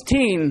Acts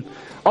 16.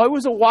 Oh, it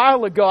was a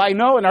while ago, I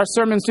know, in our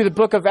sermons through the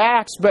book of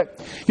Acts.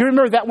 But you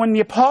remember that when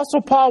the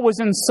Apostle Paul was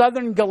in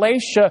southern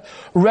Galatia,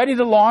 ready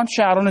to launch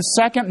out on his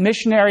second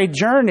missionary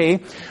journey,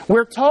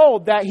 we're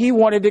told that he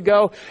wanted to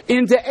go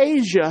into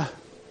Asia.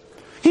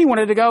 He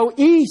wanted to go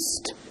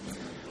east.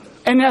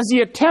 And as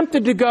he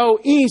attempted to go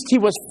east, he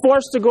was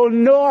forced to go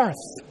north.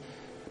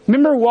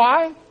 Remember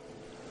why?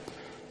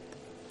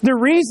 The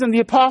reason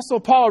the Apostle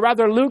Paul, or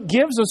rather Luke,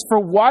 gives us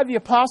for why the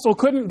Apostle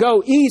couldn't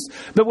go east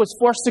but was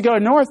forced to go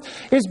north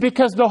is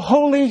because the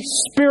Holy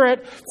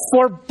Spirit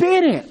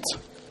forbid it.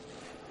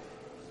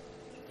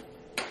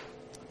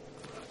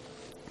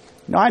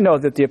 Now, I know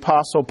that the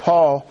Apostle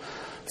Paul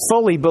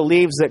fully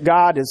believes that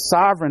God is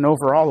sovereign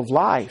over all of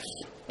life.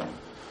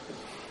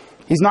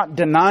 He's not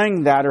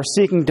denying that or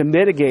seeking to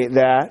mitigate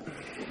that,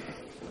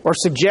 or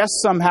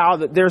suggest somehow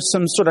that there's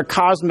some sort of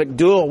cosmic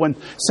duel when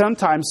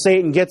sometimes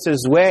Satan gets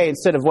his way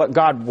instead of what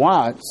God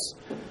wants.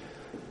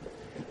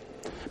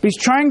 But he's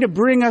trying to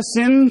bring us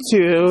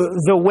into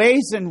the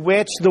ways in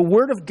which the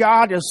Word of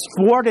God is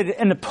thwarted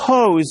and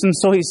opposed. And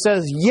so he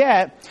says,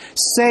 yet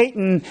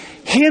Satan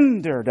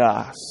hindered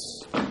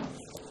us.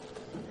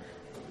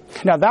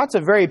 Now that's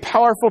a very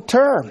powerful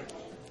term.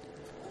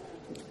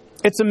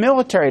 It's a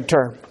military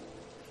term.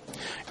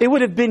 It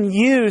would have been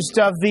used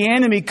of the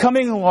enemy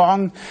coming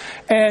along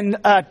and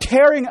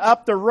tearing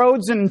up the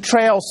roads and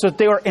trails so that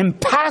they were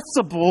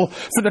impassable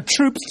for the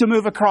troops to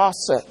move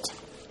across it.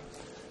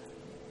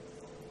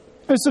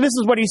 And so this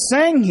is what he's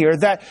saying here,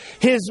 that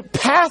his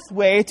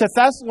pathway to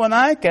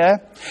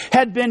Thessalonica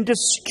had been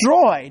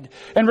destroyed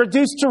and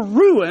reduced to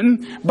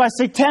ruin by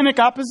satanic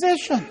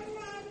opposition.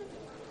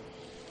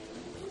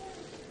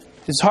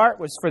 His heart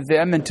was for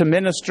them and to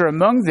minister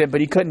among them,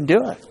 but he couldn't do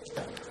it.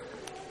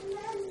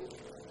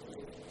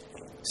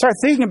 Start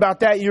thinking about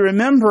that. You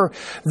remember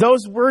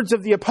those words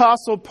of the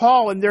Apostle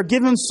Paul, and they're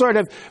given sort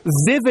of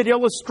vivid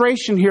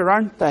illustration here,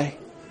 aren't they?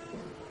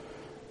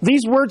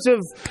 These words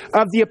of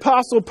the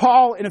Apostle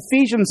Paul in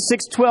Ephesians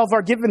 6:12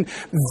 are given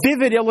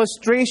vivid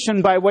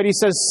illustration by what he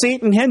says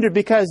Satan hindered,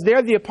 because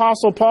there the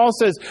Apostle Paul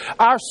says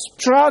our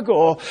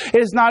struggle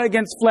is not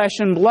against flesh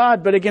and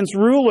blood, but against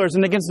rulers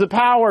and against the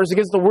powers,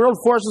 against the world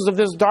forces of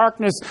this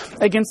darkness,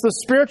 against the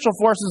spiritual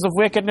forces of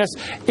wickedness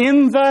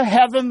in the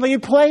heavenly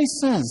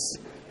places.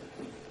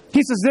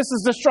 He says this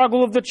is the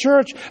struggle of the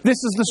church. This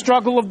is the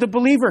struggle of the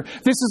believer.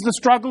 This is the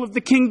struggle of the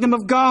kingdom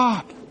of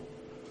God.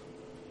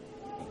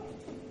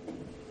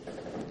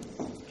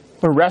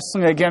 We're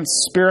wrestling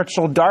against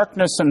spiritual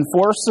darkness and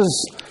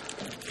forces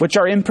which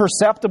are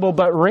imperceptible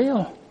but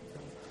real.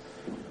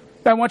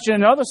 I want you to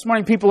know this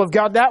morning, people of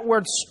God, that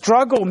word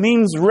struggle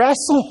means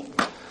wrestle.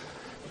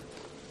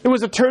 It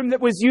was a term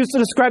that was used to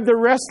describe the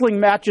wrestling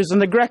matches in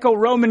the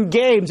Greco-Roman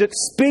games. It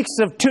speaks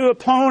of two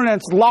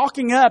opponents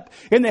locking up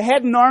in the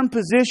head and arm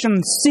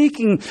position,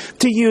 seeking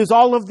to use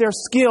all of their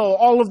skill,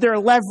 all of their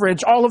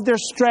leverage, all of their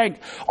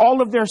strength,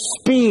 all of their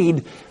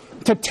speed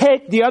to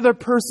take the other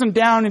person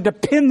down and to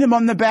pin them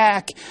on the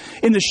back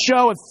in the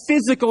show of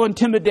physical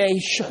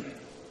intimidation.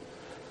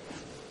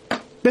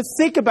 But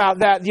think about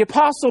that. The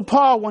Apostle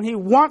Paul, when he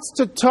wants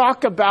to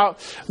talk about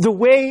the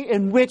way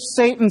in which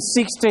Satan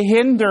seeks to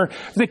hinder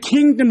the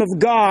kingdom of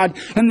God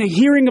and the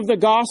hearing of the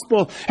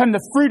gospel and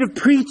the fruit of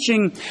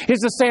preaching,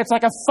 is to say it's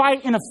like a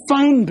fight in a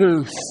phone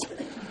booth.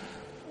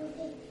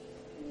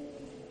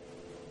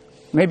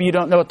 Maybe you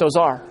don't know what those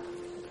are.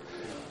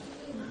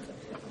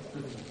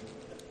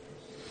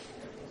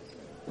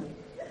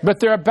 But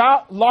they're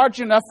about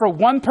large enough for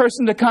one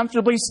person to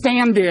comfortably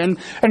stand in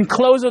and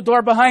close the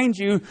door behind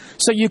you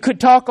so you could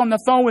talk on the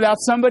phone without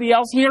somebody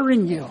else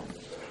hearing you.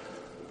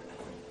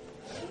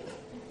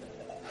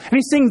 And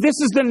he's saying this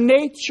is the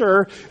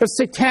nature of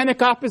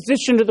satanic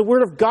opposition to the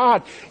Word of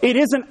God. It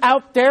isn't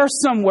out there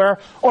somewhere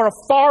or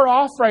far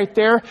off right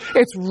there.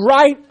 It's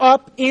right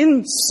up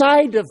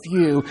inside of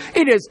you.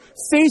 It is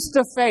face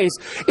to face.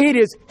 It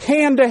is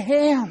hand to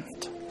hand.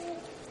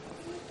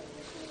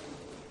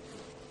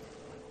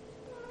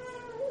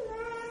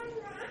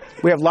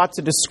 We have lots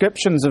of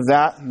descriptions of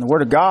that in the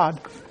Word of God.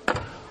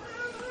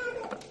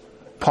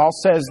 Paul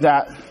says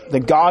that the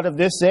God of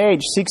this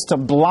age seeks to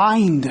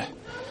blind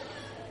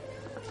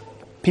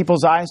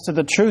people's eyes to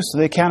the truth so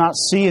they cannot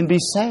see and be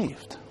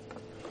saved.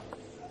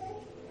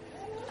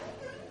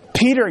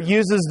 Peter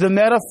uses the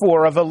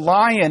metaphor of a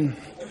lion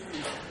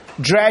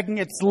dragging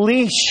its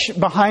leash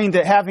behind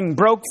it, having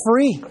broke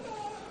free,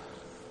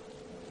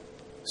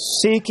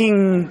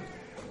 seeking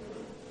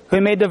who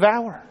he may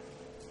devour.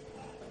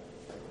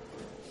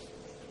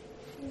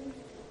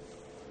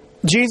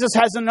 Jesus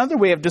has another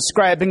way of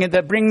describing it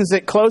that brings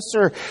it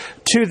closer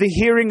to the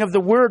hearing of the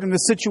Word and the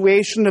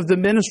situation of the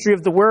ministry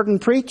of the Word and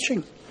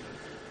preaching.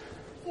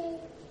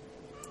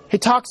 He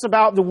talks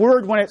about the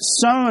Word when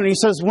it's sown. He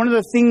says one of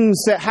the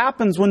things that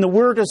happens when the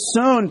Word is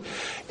sown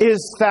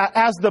is that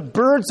as the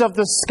birds of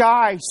the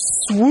sky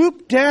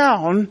swoop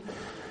down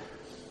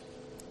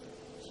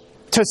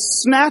to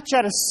snatch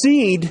at a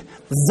seed,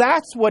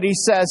 that's what he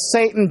says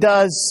Satan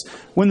does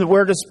when the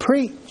Word is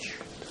preached.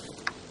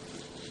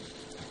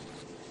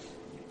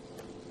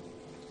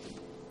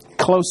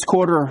 Close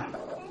quarter,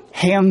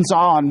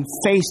 hands-on,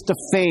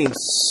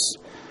 face-to-face,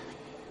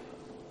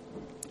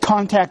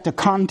 contact to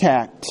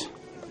contact,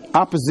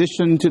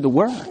 opposition to the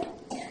Word.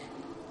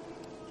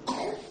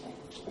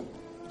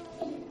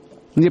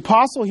 And the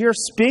apostle here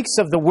speaks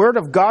of the Word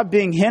of God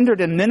being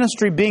hindered and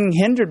ministry being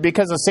hindered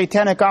because of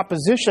satanic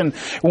opposition.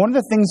 One of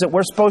the things that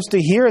we're supposed to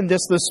hear in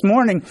this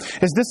morning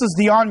is this is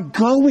the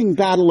ongoing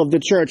battle of the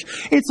church.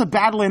 It's a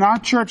battle in our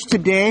church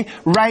today,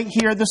 right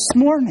here this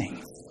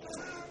morning.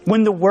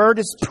 When the Word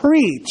is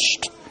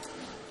preached,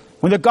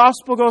 when the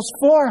gospel goes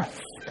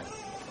forth,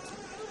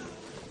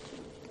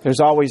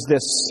 there's always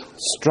this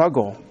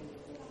struggle.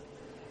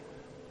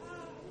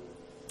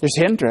 There's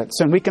hindrance.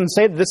 And we can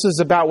say this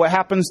is about what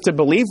happens to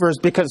believers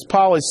because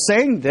Paul is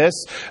saying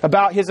this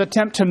about his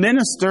attempt to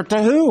minister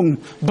to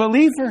whom?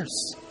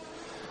 Believers.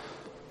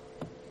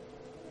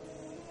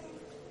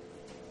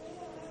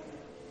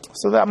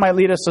 So that might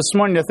lead us this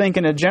morning to think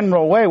in a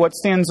general way, what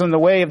stands in the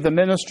way of the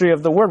ministry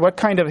of the Word? What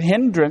kind of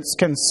hindrance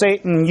can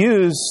Satan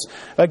use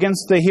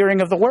against the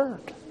hearing of the Word?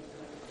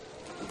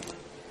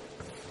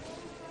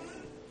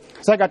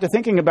 As I got to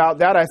thinking about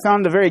that, I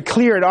found a very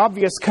clear and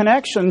obvious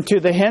connection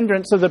to the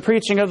hindrance of the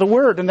preaching of the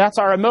Word, and that's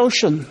our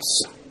emotions.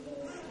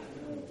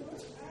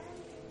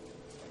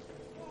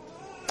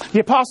 The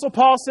Apostle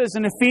Paul says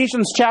in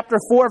Ephesians chapter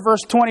 4,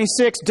 verse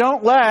 26,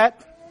 don't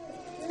let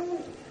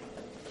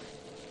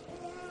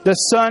the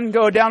sun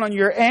go down on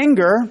your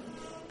anger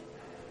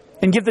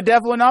and give the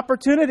devil an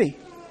opportunity.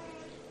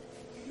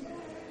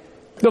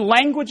 The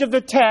language of the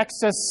text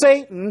says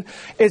Satan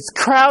is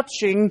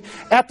crouching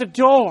at the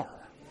door.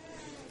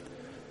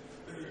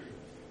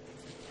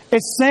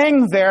 It's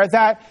saying there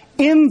that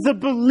in the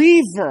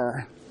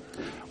believer,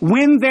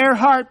 when their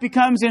heart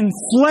becomes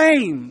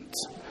inflamed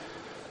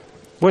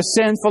with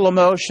sinful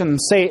emotion,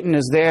 Satan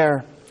is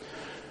there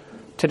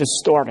to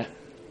distort it.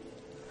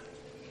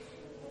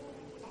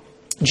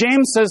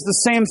 James says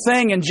the same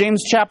thing in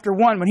James chapter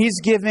 1 when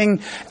he's giving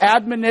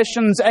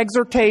admonitions,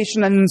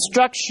 exhortation, and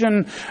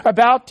instruction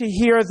about to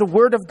hear the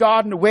Word of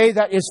God in a way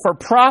that is for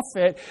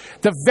profit.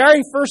 The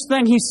very first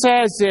thing he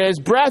says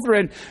is,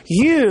 brethren,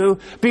 you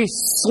be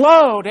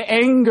slow to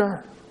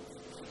anger.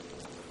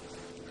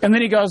 And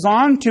then he goes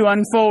on to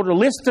unfold a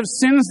list of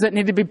sins that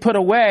need to be put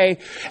away.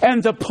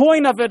 And the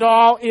point of it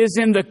all is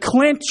in the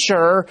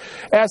clincher,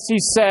 as he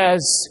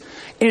says,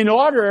 in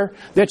order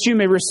that you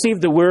may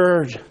receive the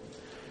Word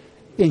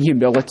in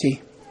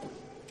humility.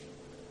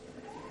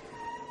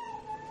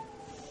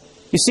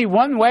 You see,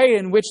 one way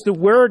in which the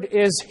Word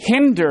is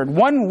hindered,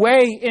 one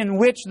way in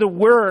which the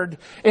Word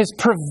is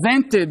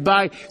prevented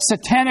by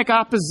Satanic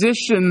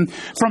opposition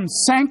from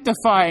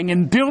sanctifying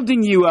and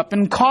building you up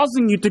and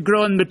causing you to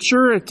grow in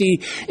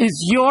maturity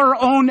is your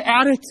own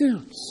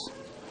attitudes.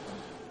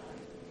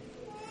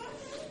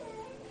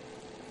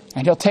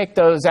 And He'll take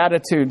those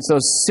attitudes,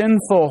 those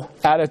sinful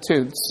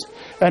attitudes,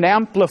 and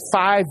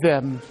amplify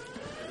them.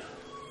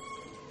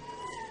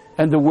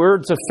 And the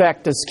Word's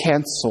effect is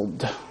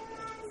canceled.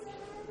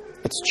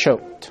 It's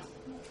choked.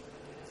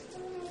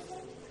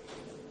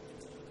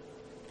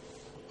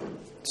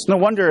 It's no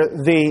wonder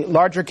the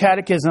larger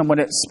catechism, when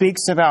it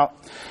speaks about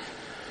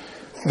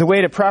the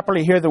way to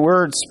properly hear the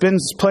Word,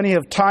 spends plenty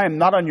of time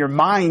not on your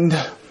mind,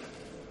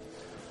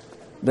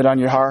 but on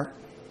your heart.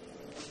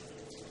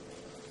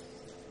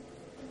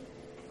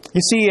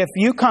 You see, if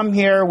you come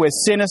here with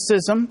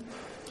cynicism,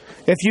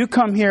 if you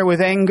come here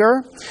with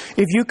anger,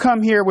 if you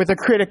come here with a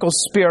critical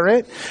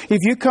spirit, if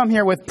you come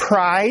here with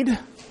pride,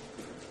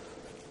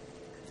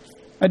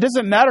 it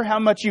doesn't matter how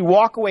much you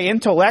walk away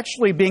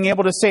intellectually being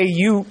able to say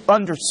you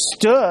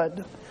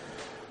understood.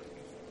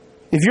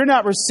 If you're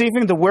not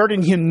receiving the Word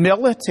in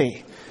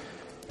humility,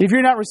 if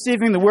you're not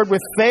receiving the Word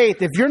with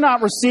faith, if you're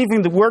not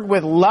receiving the Word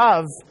with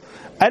love,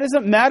 it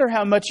doesn't matter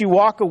how much you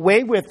walk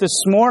away with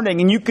this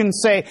morning and you can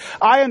say,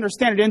 I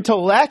understand it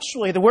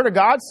intellectually. The Word of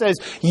God says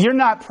you're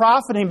not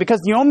profiting, because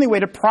the only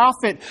way to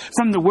profit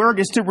from the Word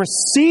is to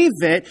receive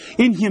it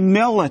in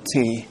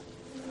humility.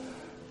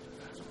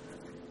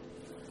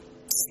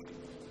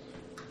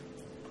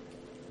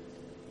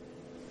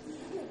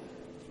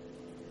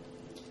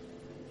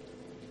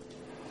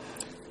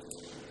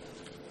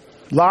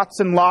 Lots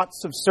and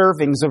lots of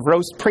servings of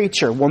roast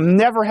preacher will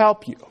never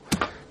help you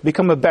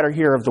become a better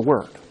hearer of the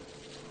Word.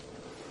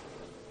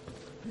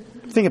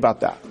 Think about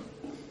that.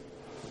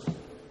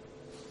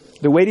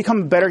 The way to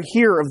become a better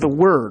hearer of the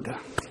Word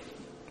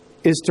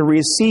is to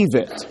receive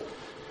it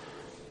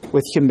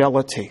with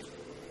humility,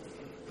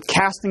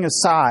 casting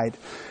aside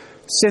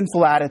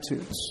sinful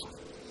attitudes.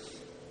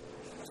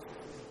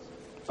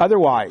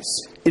 Otherwise,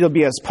 it'll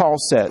be, as Paul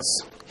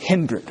says,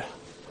 hindered.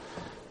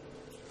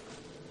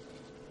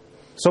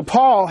 So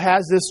Paul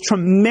has this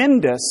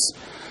tremendous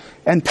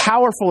and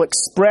powerful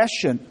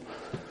expression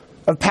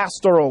of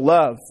pastoral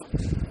love.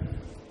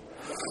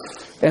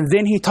 And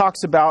then he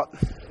talks about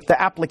the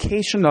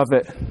application of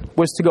it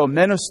was to go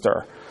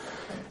minister,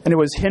 and it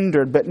was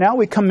hindered. But now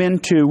we come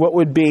into what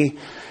would be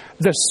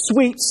the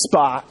sweet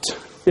spot,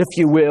 if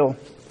you will,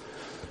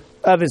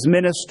 of his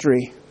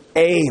ministry,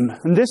 aim.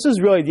 And this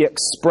is really the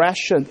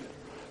expression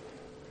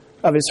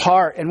of his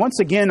heart. And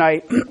once again,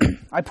 I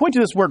point to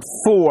this word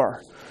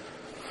for,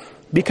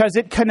 because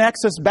it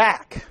connects us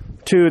back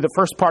to the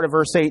first part of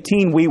verse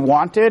 18, we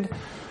wanted,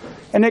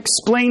 and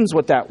explains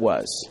what that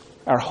was,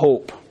 our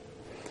hope.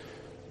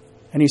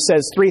 And he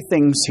says three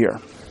things here.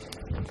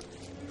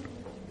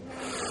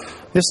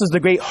 This is the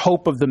great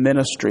hope of the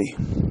ministry.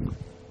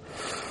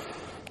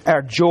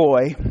 Our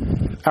joy,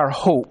 our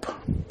hope,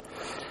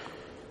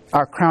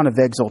 our crown of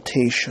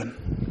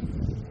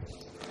exaltation.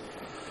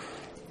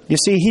 You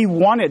see, he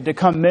wanted to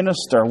come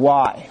minister.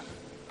 Why?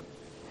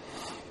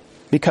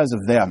 Because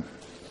of them.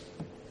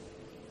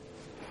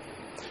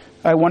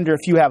 I wonder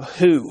if you have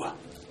who.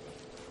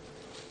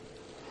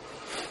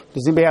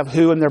 Does anybody have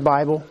who in their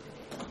Bible?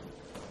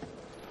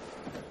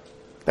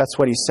 That's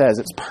what he says.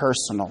 It's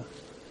personal.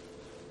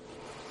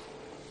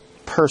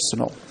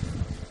 Personal.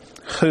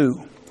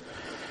 Who?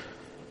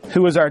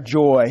 Who is our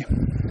joy?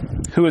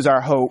 Who is our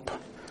hope?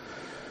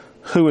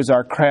 Who is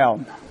our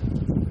crown?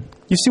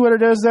 You see what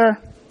it is there?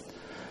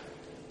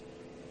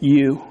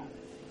 You.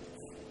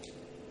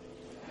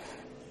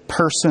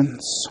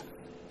 Persons.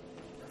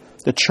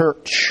 The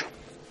church.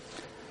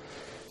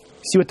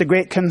 See what the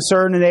great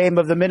concern and aim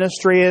of the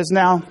ministry is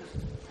now?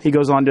 He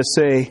goes on to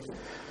say,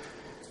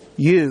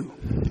 you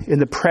in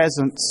the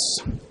presence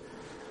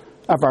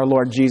of our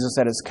Lord Jesus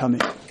at His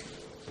coming.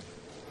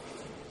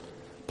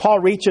 Paul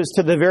reaches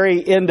to the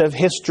very end of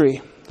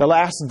history, the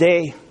last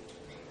day.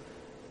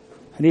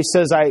 And he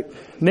says, I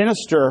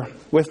minister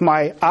with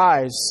my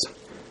eyes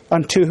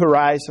unto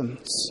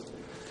horizons.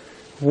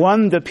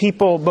 One, the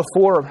people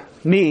before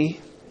me,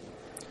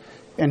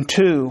 and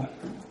two,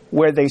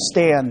 where they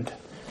stand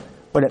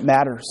when it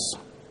matters.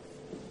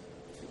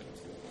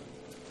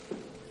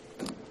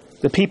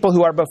 The people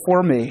who are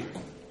before me,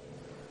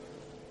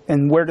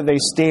 and where do they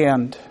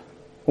stand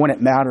when it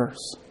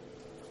matters?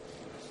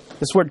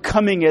 This word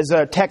coming is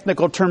a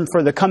technical term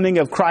for the coming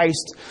of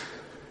Christ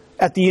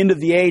at the end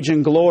of the age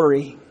in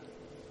glory.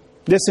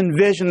 This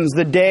envisions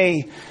the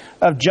day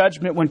of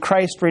judgment when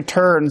Christ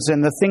returns,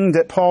 and the thing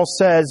that Paul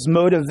says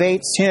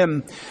motivates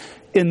him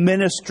in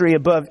ministry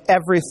above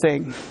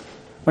everything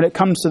when it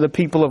comes to the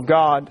people of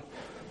God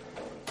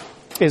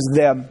is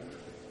them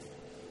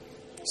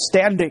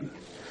standing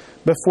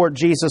before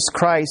Jesus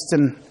Christ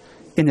and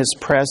in His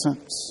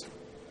presence.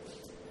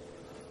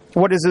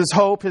 What is his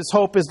hope? His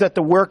hope is that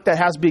the work that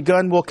has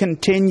begun will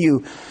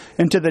continue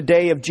into the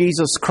day of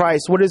Jesus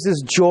Christ. What is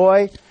his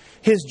joy?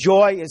 His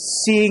joy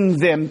is seeing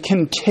them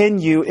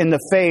continue in the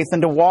faith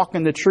and to walk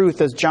in the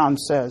truth, as John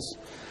says.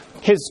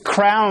 His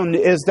crown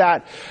is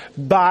that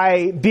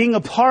by being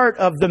a part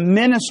of the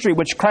ministry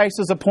which Christ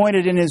has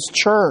appointed in His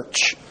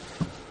church,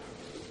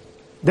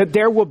 that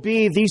there will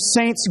be these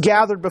saints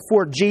gathered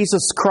before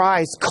Jesus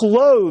Christ,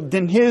 clothed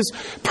in His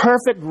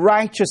perfect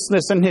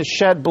righteousness and His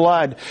shed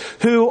blood,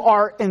 who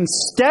are,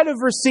 instead of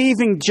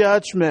receiving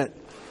judgment,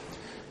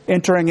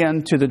 entering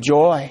into the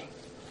joy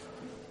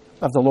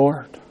of the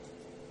Lord.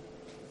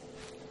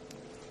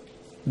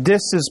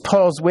 This is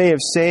Paul's way of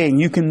saying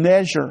you can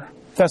measure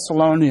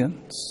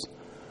Thessalonians.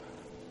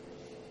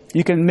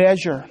 You can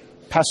measure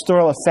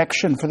pastoral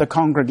affection for the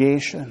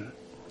congregation.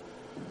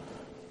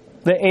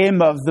 The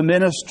aim of the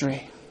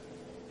ministry,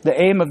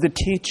 the aim of the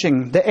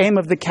teaching, the aim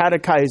of the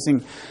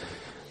catechizing,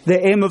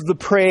 the aim of the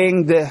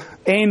praying, the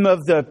aim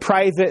of the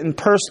private and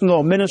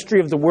personal ministry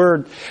of the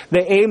Word,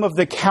 the aim of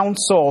the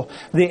council,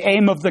 the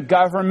aim of the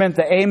government,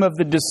 the aim of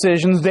the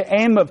decisions, the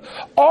aim of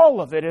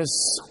all of it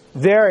is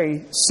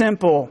very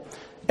simple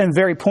and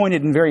very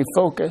pointed and very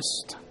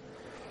focused.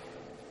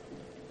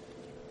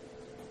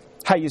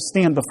 How you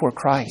stand before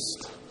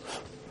Christ.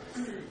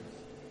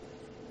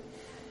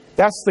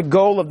 That's the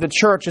goal of the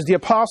church. As the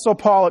Apostle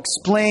Paul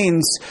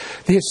explains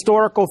the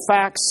historical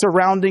facts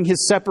surrounding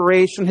his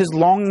separation, his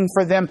longing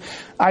for them.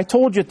 I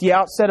told you at the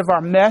outset of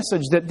our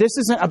message that this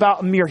isn't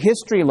about a mere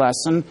history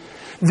lesson.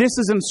 This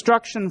is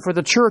instruction for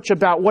the church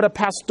about what a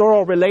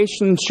pastoral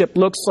relationship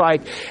looks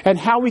like and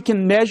how we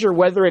can measure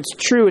whether it's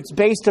true. It's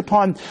based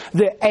upon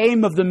the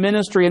aim of the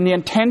ministry and the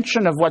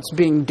intention of what's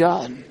being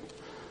done.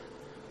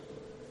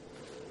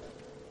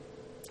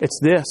 It's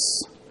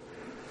this.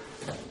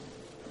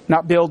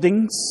 Not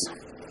buildings,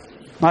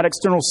 not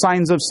external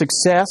signs of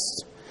success,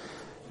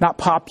 not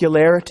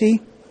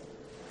popularity,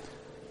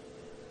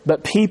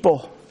 but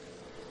people,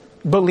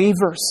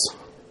 believers,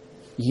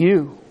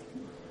 you,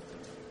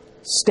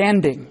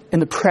 standing in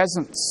the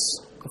presence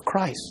of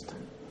Christ.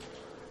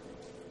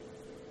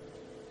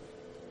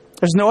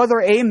 There's no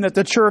other aim that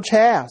the church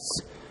has.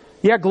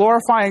 Yeah,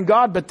 glorifying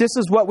God, but this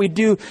is what we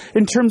do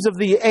in terms of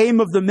the aim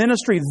of the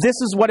ministry.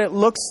 This is what it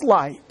looks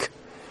like.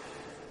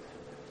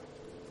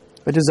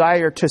 A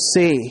desire to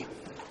see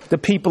the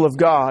people of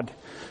God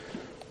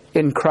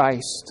in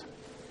Christ.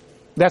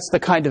 That's the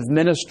kind of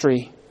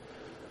ministry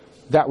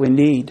that we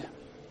need.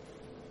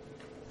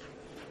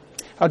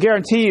 I'll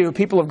guarantee you,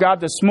 people of God,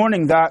 this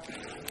morning that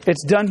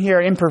it's done here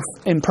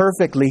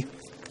imperfectly.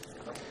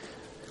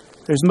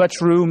 There's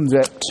much room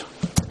that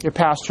your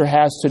pastor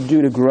has to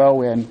do to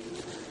grow in.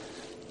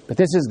 But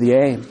this is the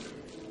aim.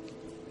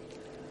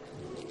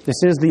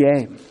 This is the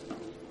aim.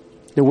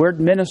 The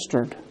word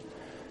ministered.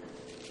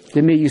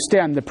 To me, you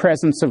stand in the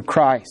presence of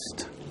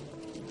Christ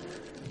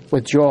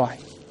with joy.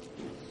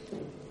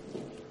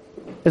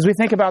 As we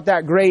think about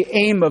that great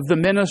aim of the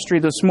ministry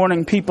this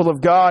morning, people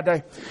of God,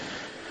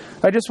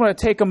 I just want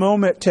to take a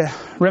moment to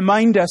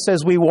remind us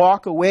as we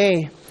walk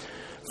away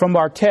from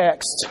our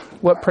text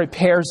what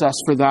prepares us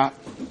for that.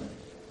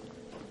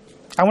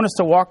 I want us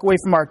to walk away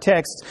from our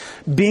text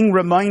being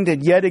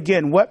reminded yet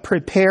again what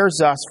prepares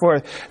us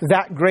for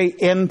that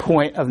great end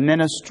point of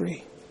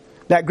ministry.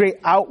 That great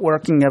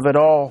outworking of it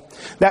all.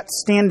 That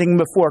standing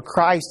before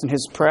Christ in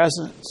His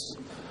presence.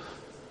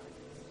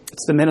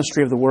 It's the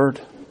ministry of the Word.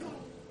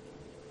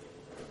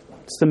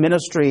 It's the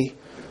ministry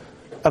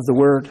of the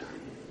Word.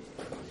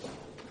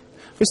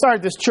 We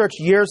started this church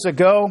years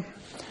ago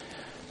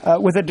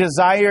with a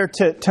desire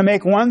to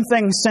make one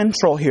thing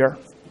central here.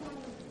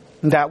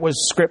 And that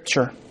was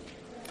Scripture.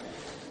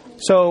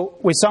 So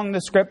we sung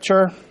the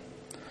Scripture.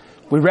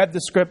 We read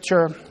the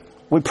Scripture.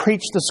 We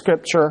preached the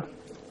Scripture.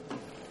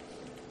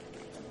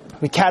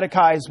 We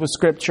catechized with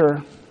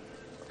Scripture.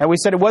 And we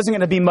said it wasn't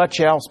going to be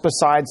much else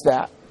besides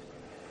that.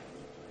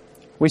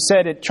 We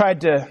said it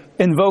tried to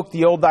invoke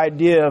the old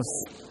idea of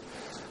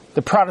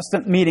the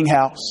Protestant meeting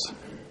house.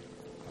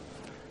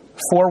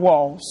 4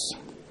 walls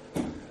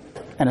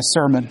and a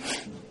sermon.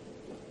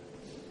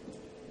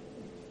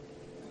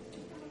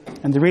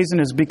 And the reason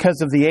is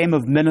because of the aim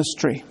of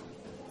ministry.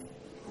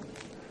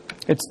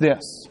 It's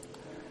this.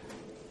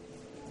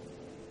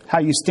 How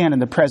you stand in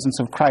the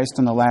presence of Christ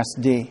on the last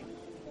day.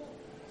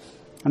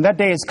 And that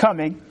day is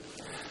coming.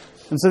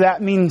 And so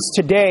that means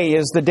today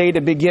is the day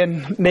to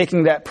begin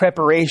making that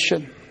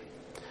preparation.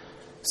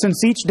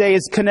 Since each day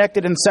is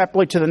connected and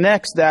separately to the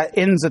next, that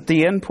ends at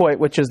the end point,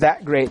 which is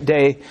that great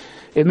day.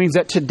 It means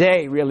that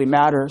today really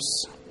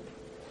matters.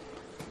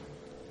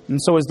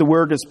 And so as the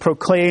word is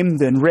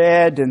proclaimed and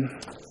read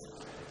and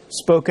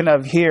spoken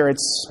of here,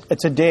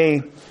 it's a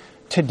day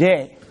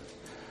today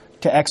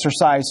to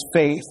exercise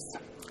faith.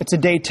 It's a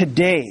day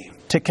today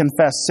to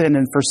confess sin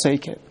and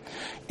forsake it.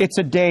 It's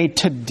a day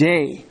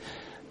today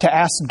to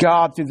ask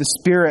God through the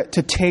Spirit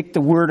to take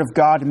the Word of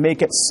God and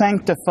make it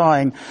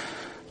sanctifying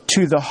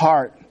to the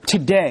heart.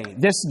 Today,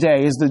 this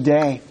day is the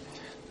day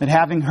that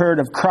having heard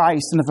of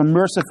Christ and of a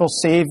merciful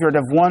Savior and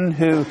of one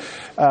who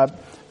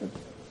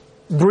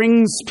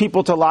brings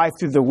people to life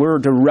through the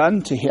Word, to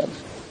run to Him,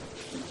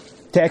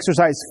 to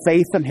exercise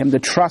faith in Him, to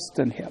trust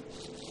in Him.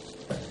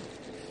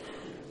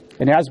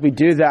 And as we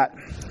do that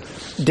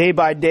day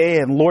by day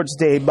and Lord's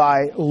Day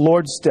by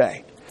Lord's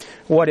Day,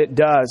 what it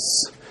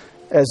does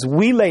as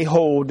we lay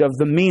hold of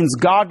the means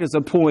God has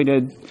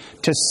appointed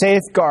to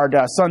safeguard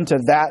us unto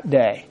that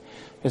day,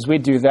 as we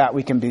do that,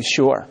 we can be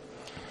sure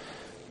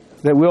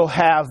that we'll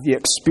have the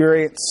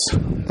experience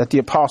that the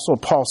Apostle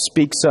Paul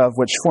speaks of,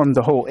 which formed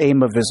the whole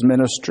aim of his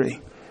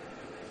ministry,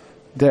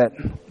 that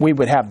we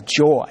would have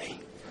joy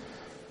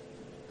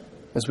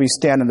as we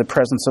stand in the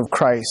presence of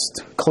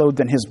Christ, clothed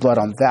in his blood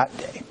on that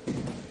day.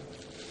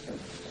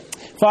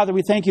 Father,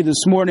 we thank you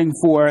this morning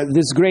for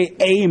this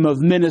great aim of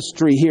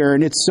ministry here,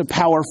 and it's a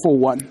powerful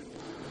one.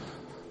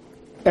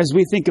 As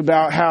we think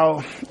about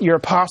how your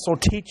apostle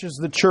teaches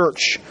the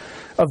church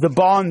of the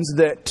bonds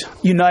that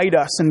unite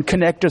us and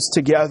connect us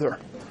together.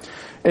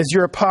 As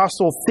your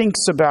apostle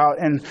thinks about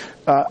and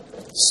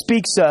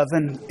speaks of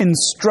and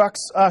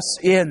instructs us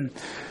in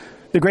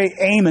the great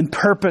aim and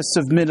purpose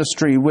of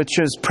ministry, which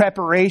is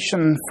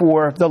preparation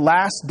for the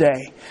last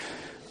day.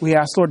 We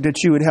ask, Lord,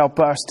 that you would help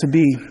us to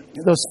be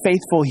those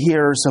faithful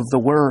hearers of the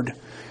word,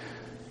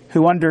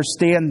 who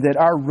understand that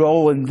our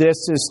role in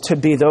this is to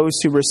be those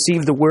who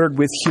receive the word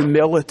with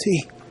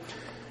humility,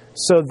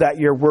 so that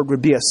your word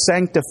would be a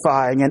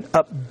sanctifying and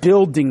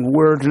upbuilding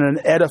word and an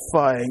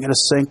edifying and a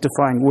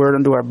sanctifying word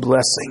unto our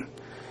blessing.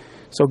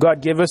 So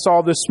God, give us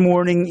all this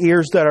morning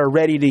ears that are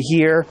ready to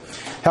hear.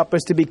 Help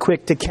us to be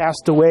quick to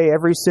cast away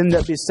every sin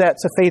that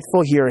besets a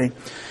faithful hearing,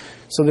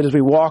 so that as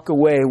we walk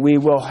away, we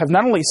will have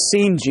not only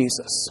seen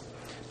Jesus,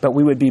 but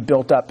we would be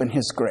built up in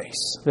his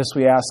grace. This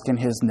we ask in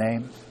his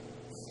name.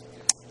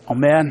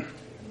 Amen.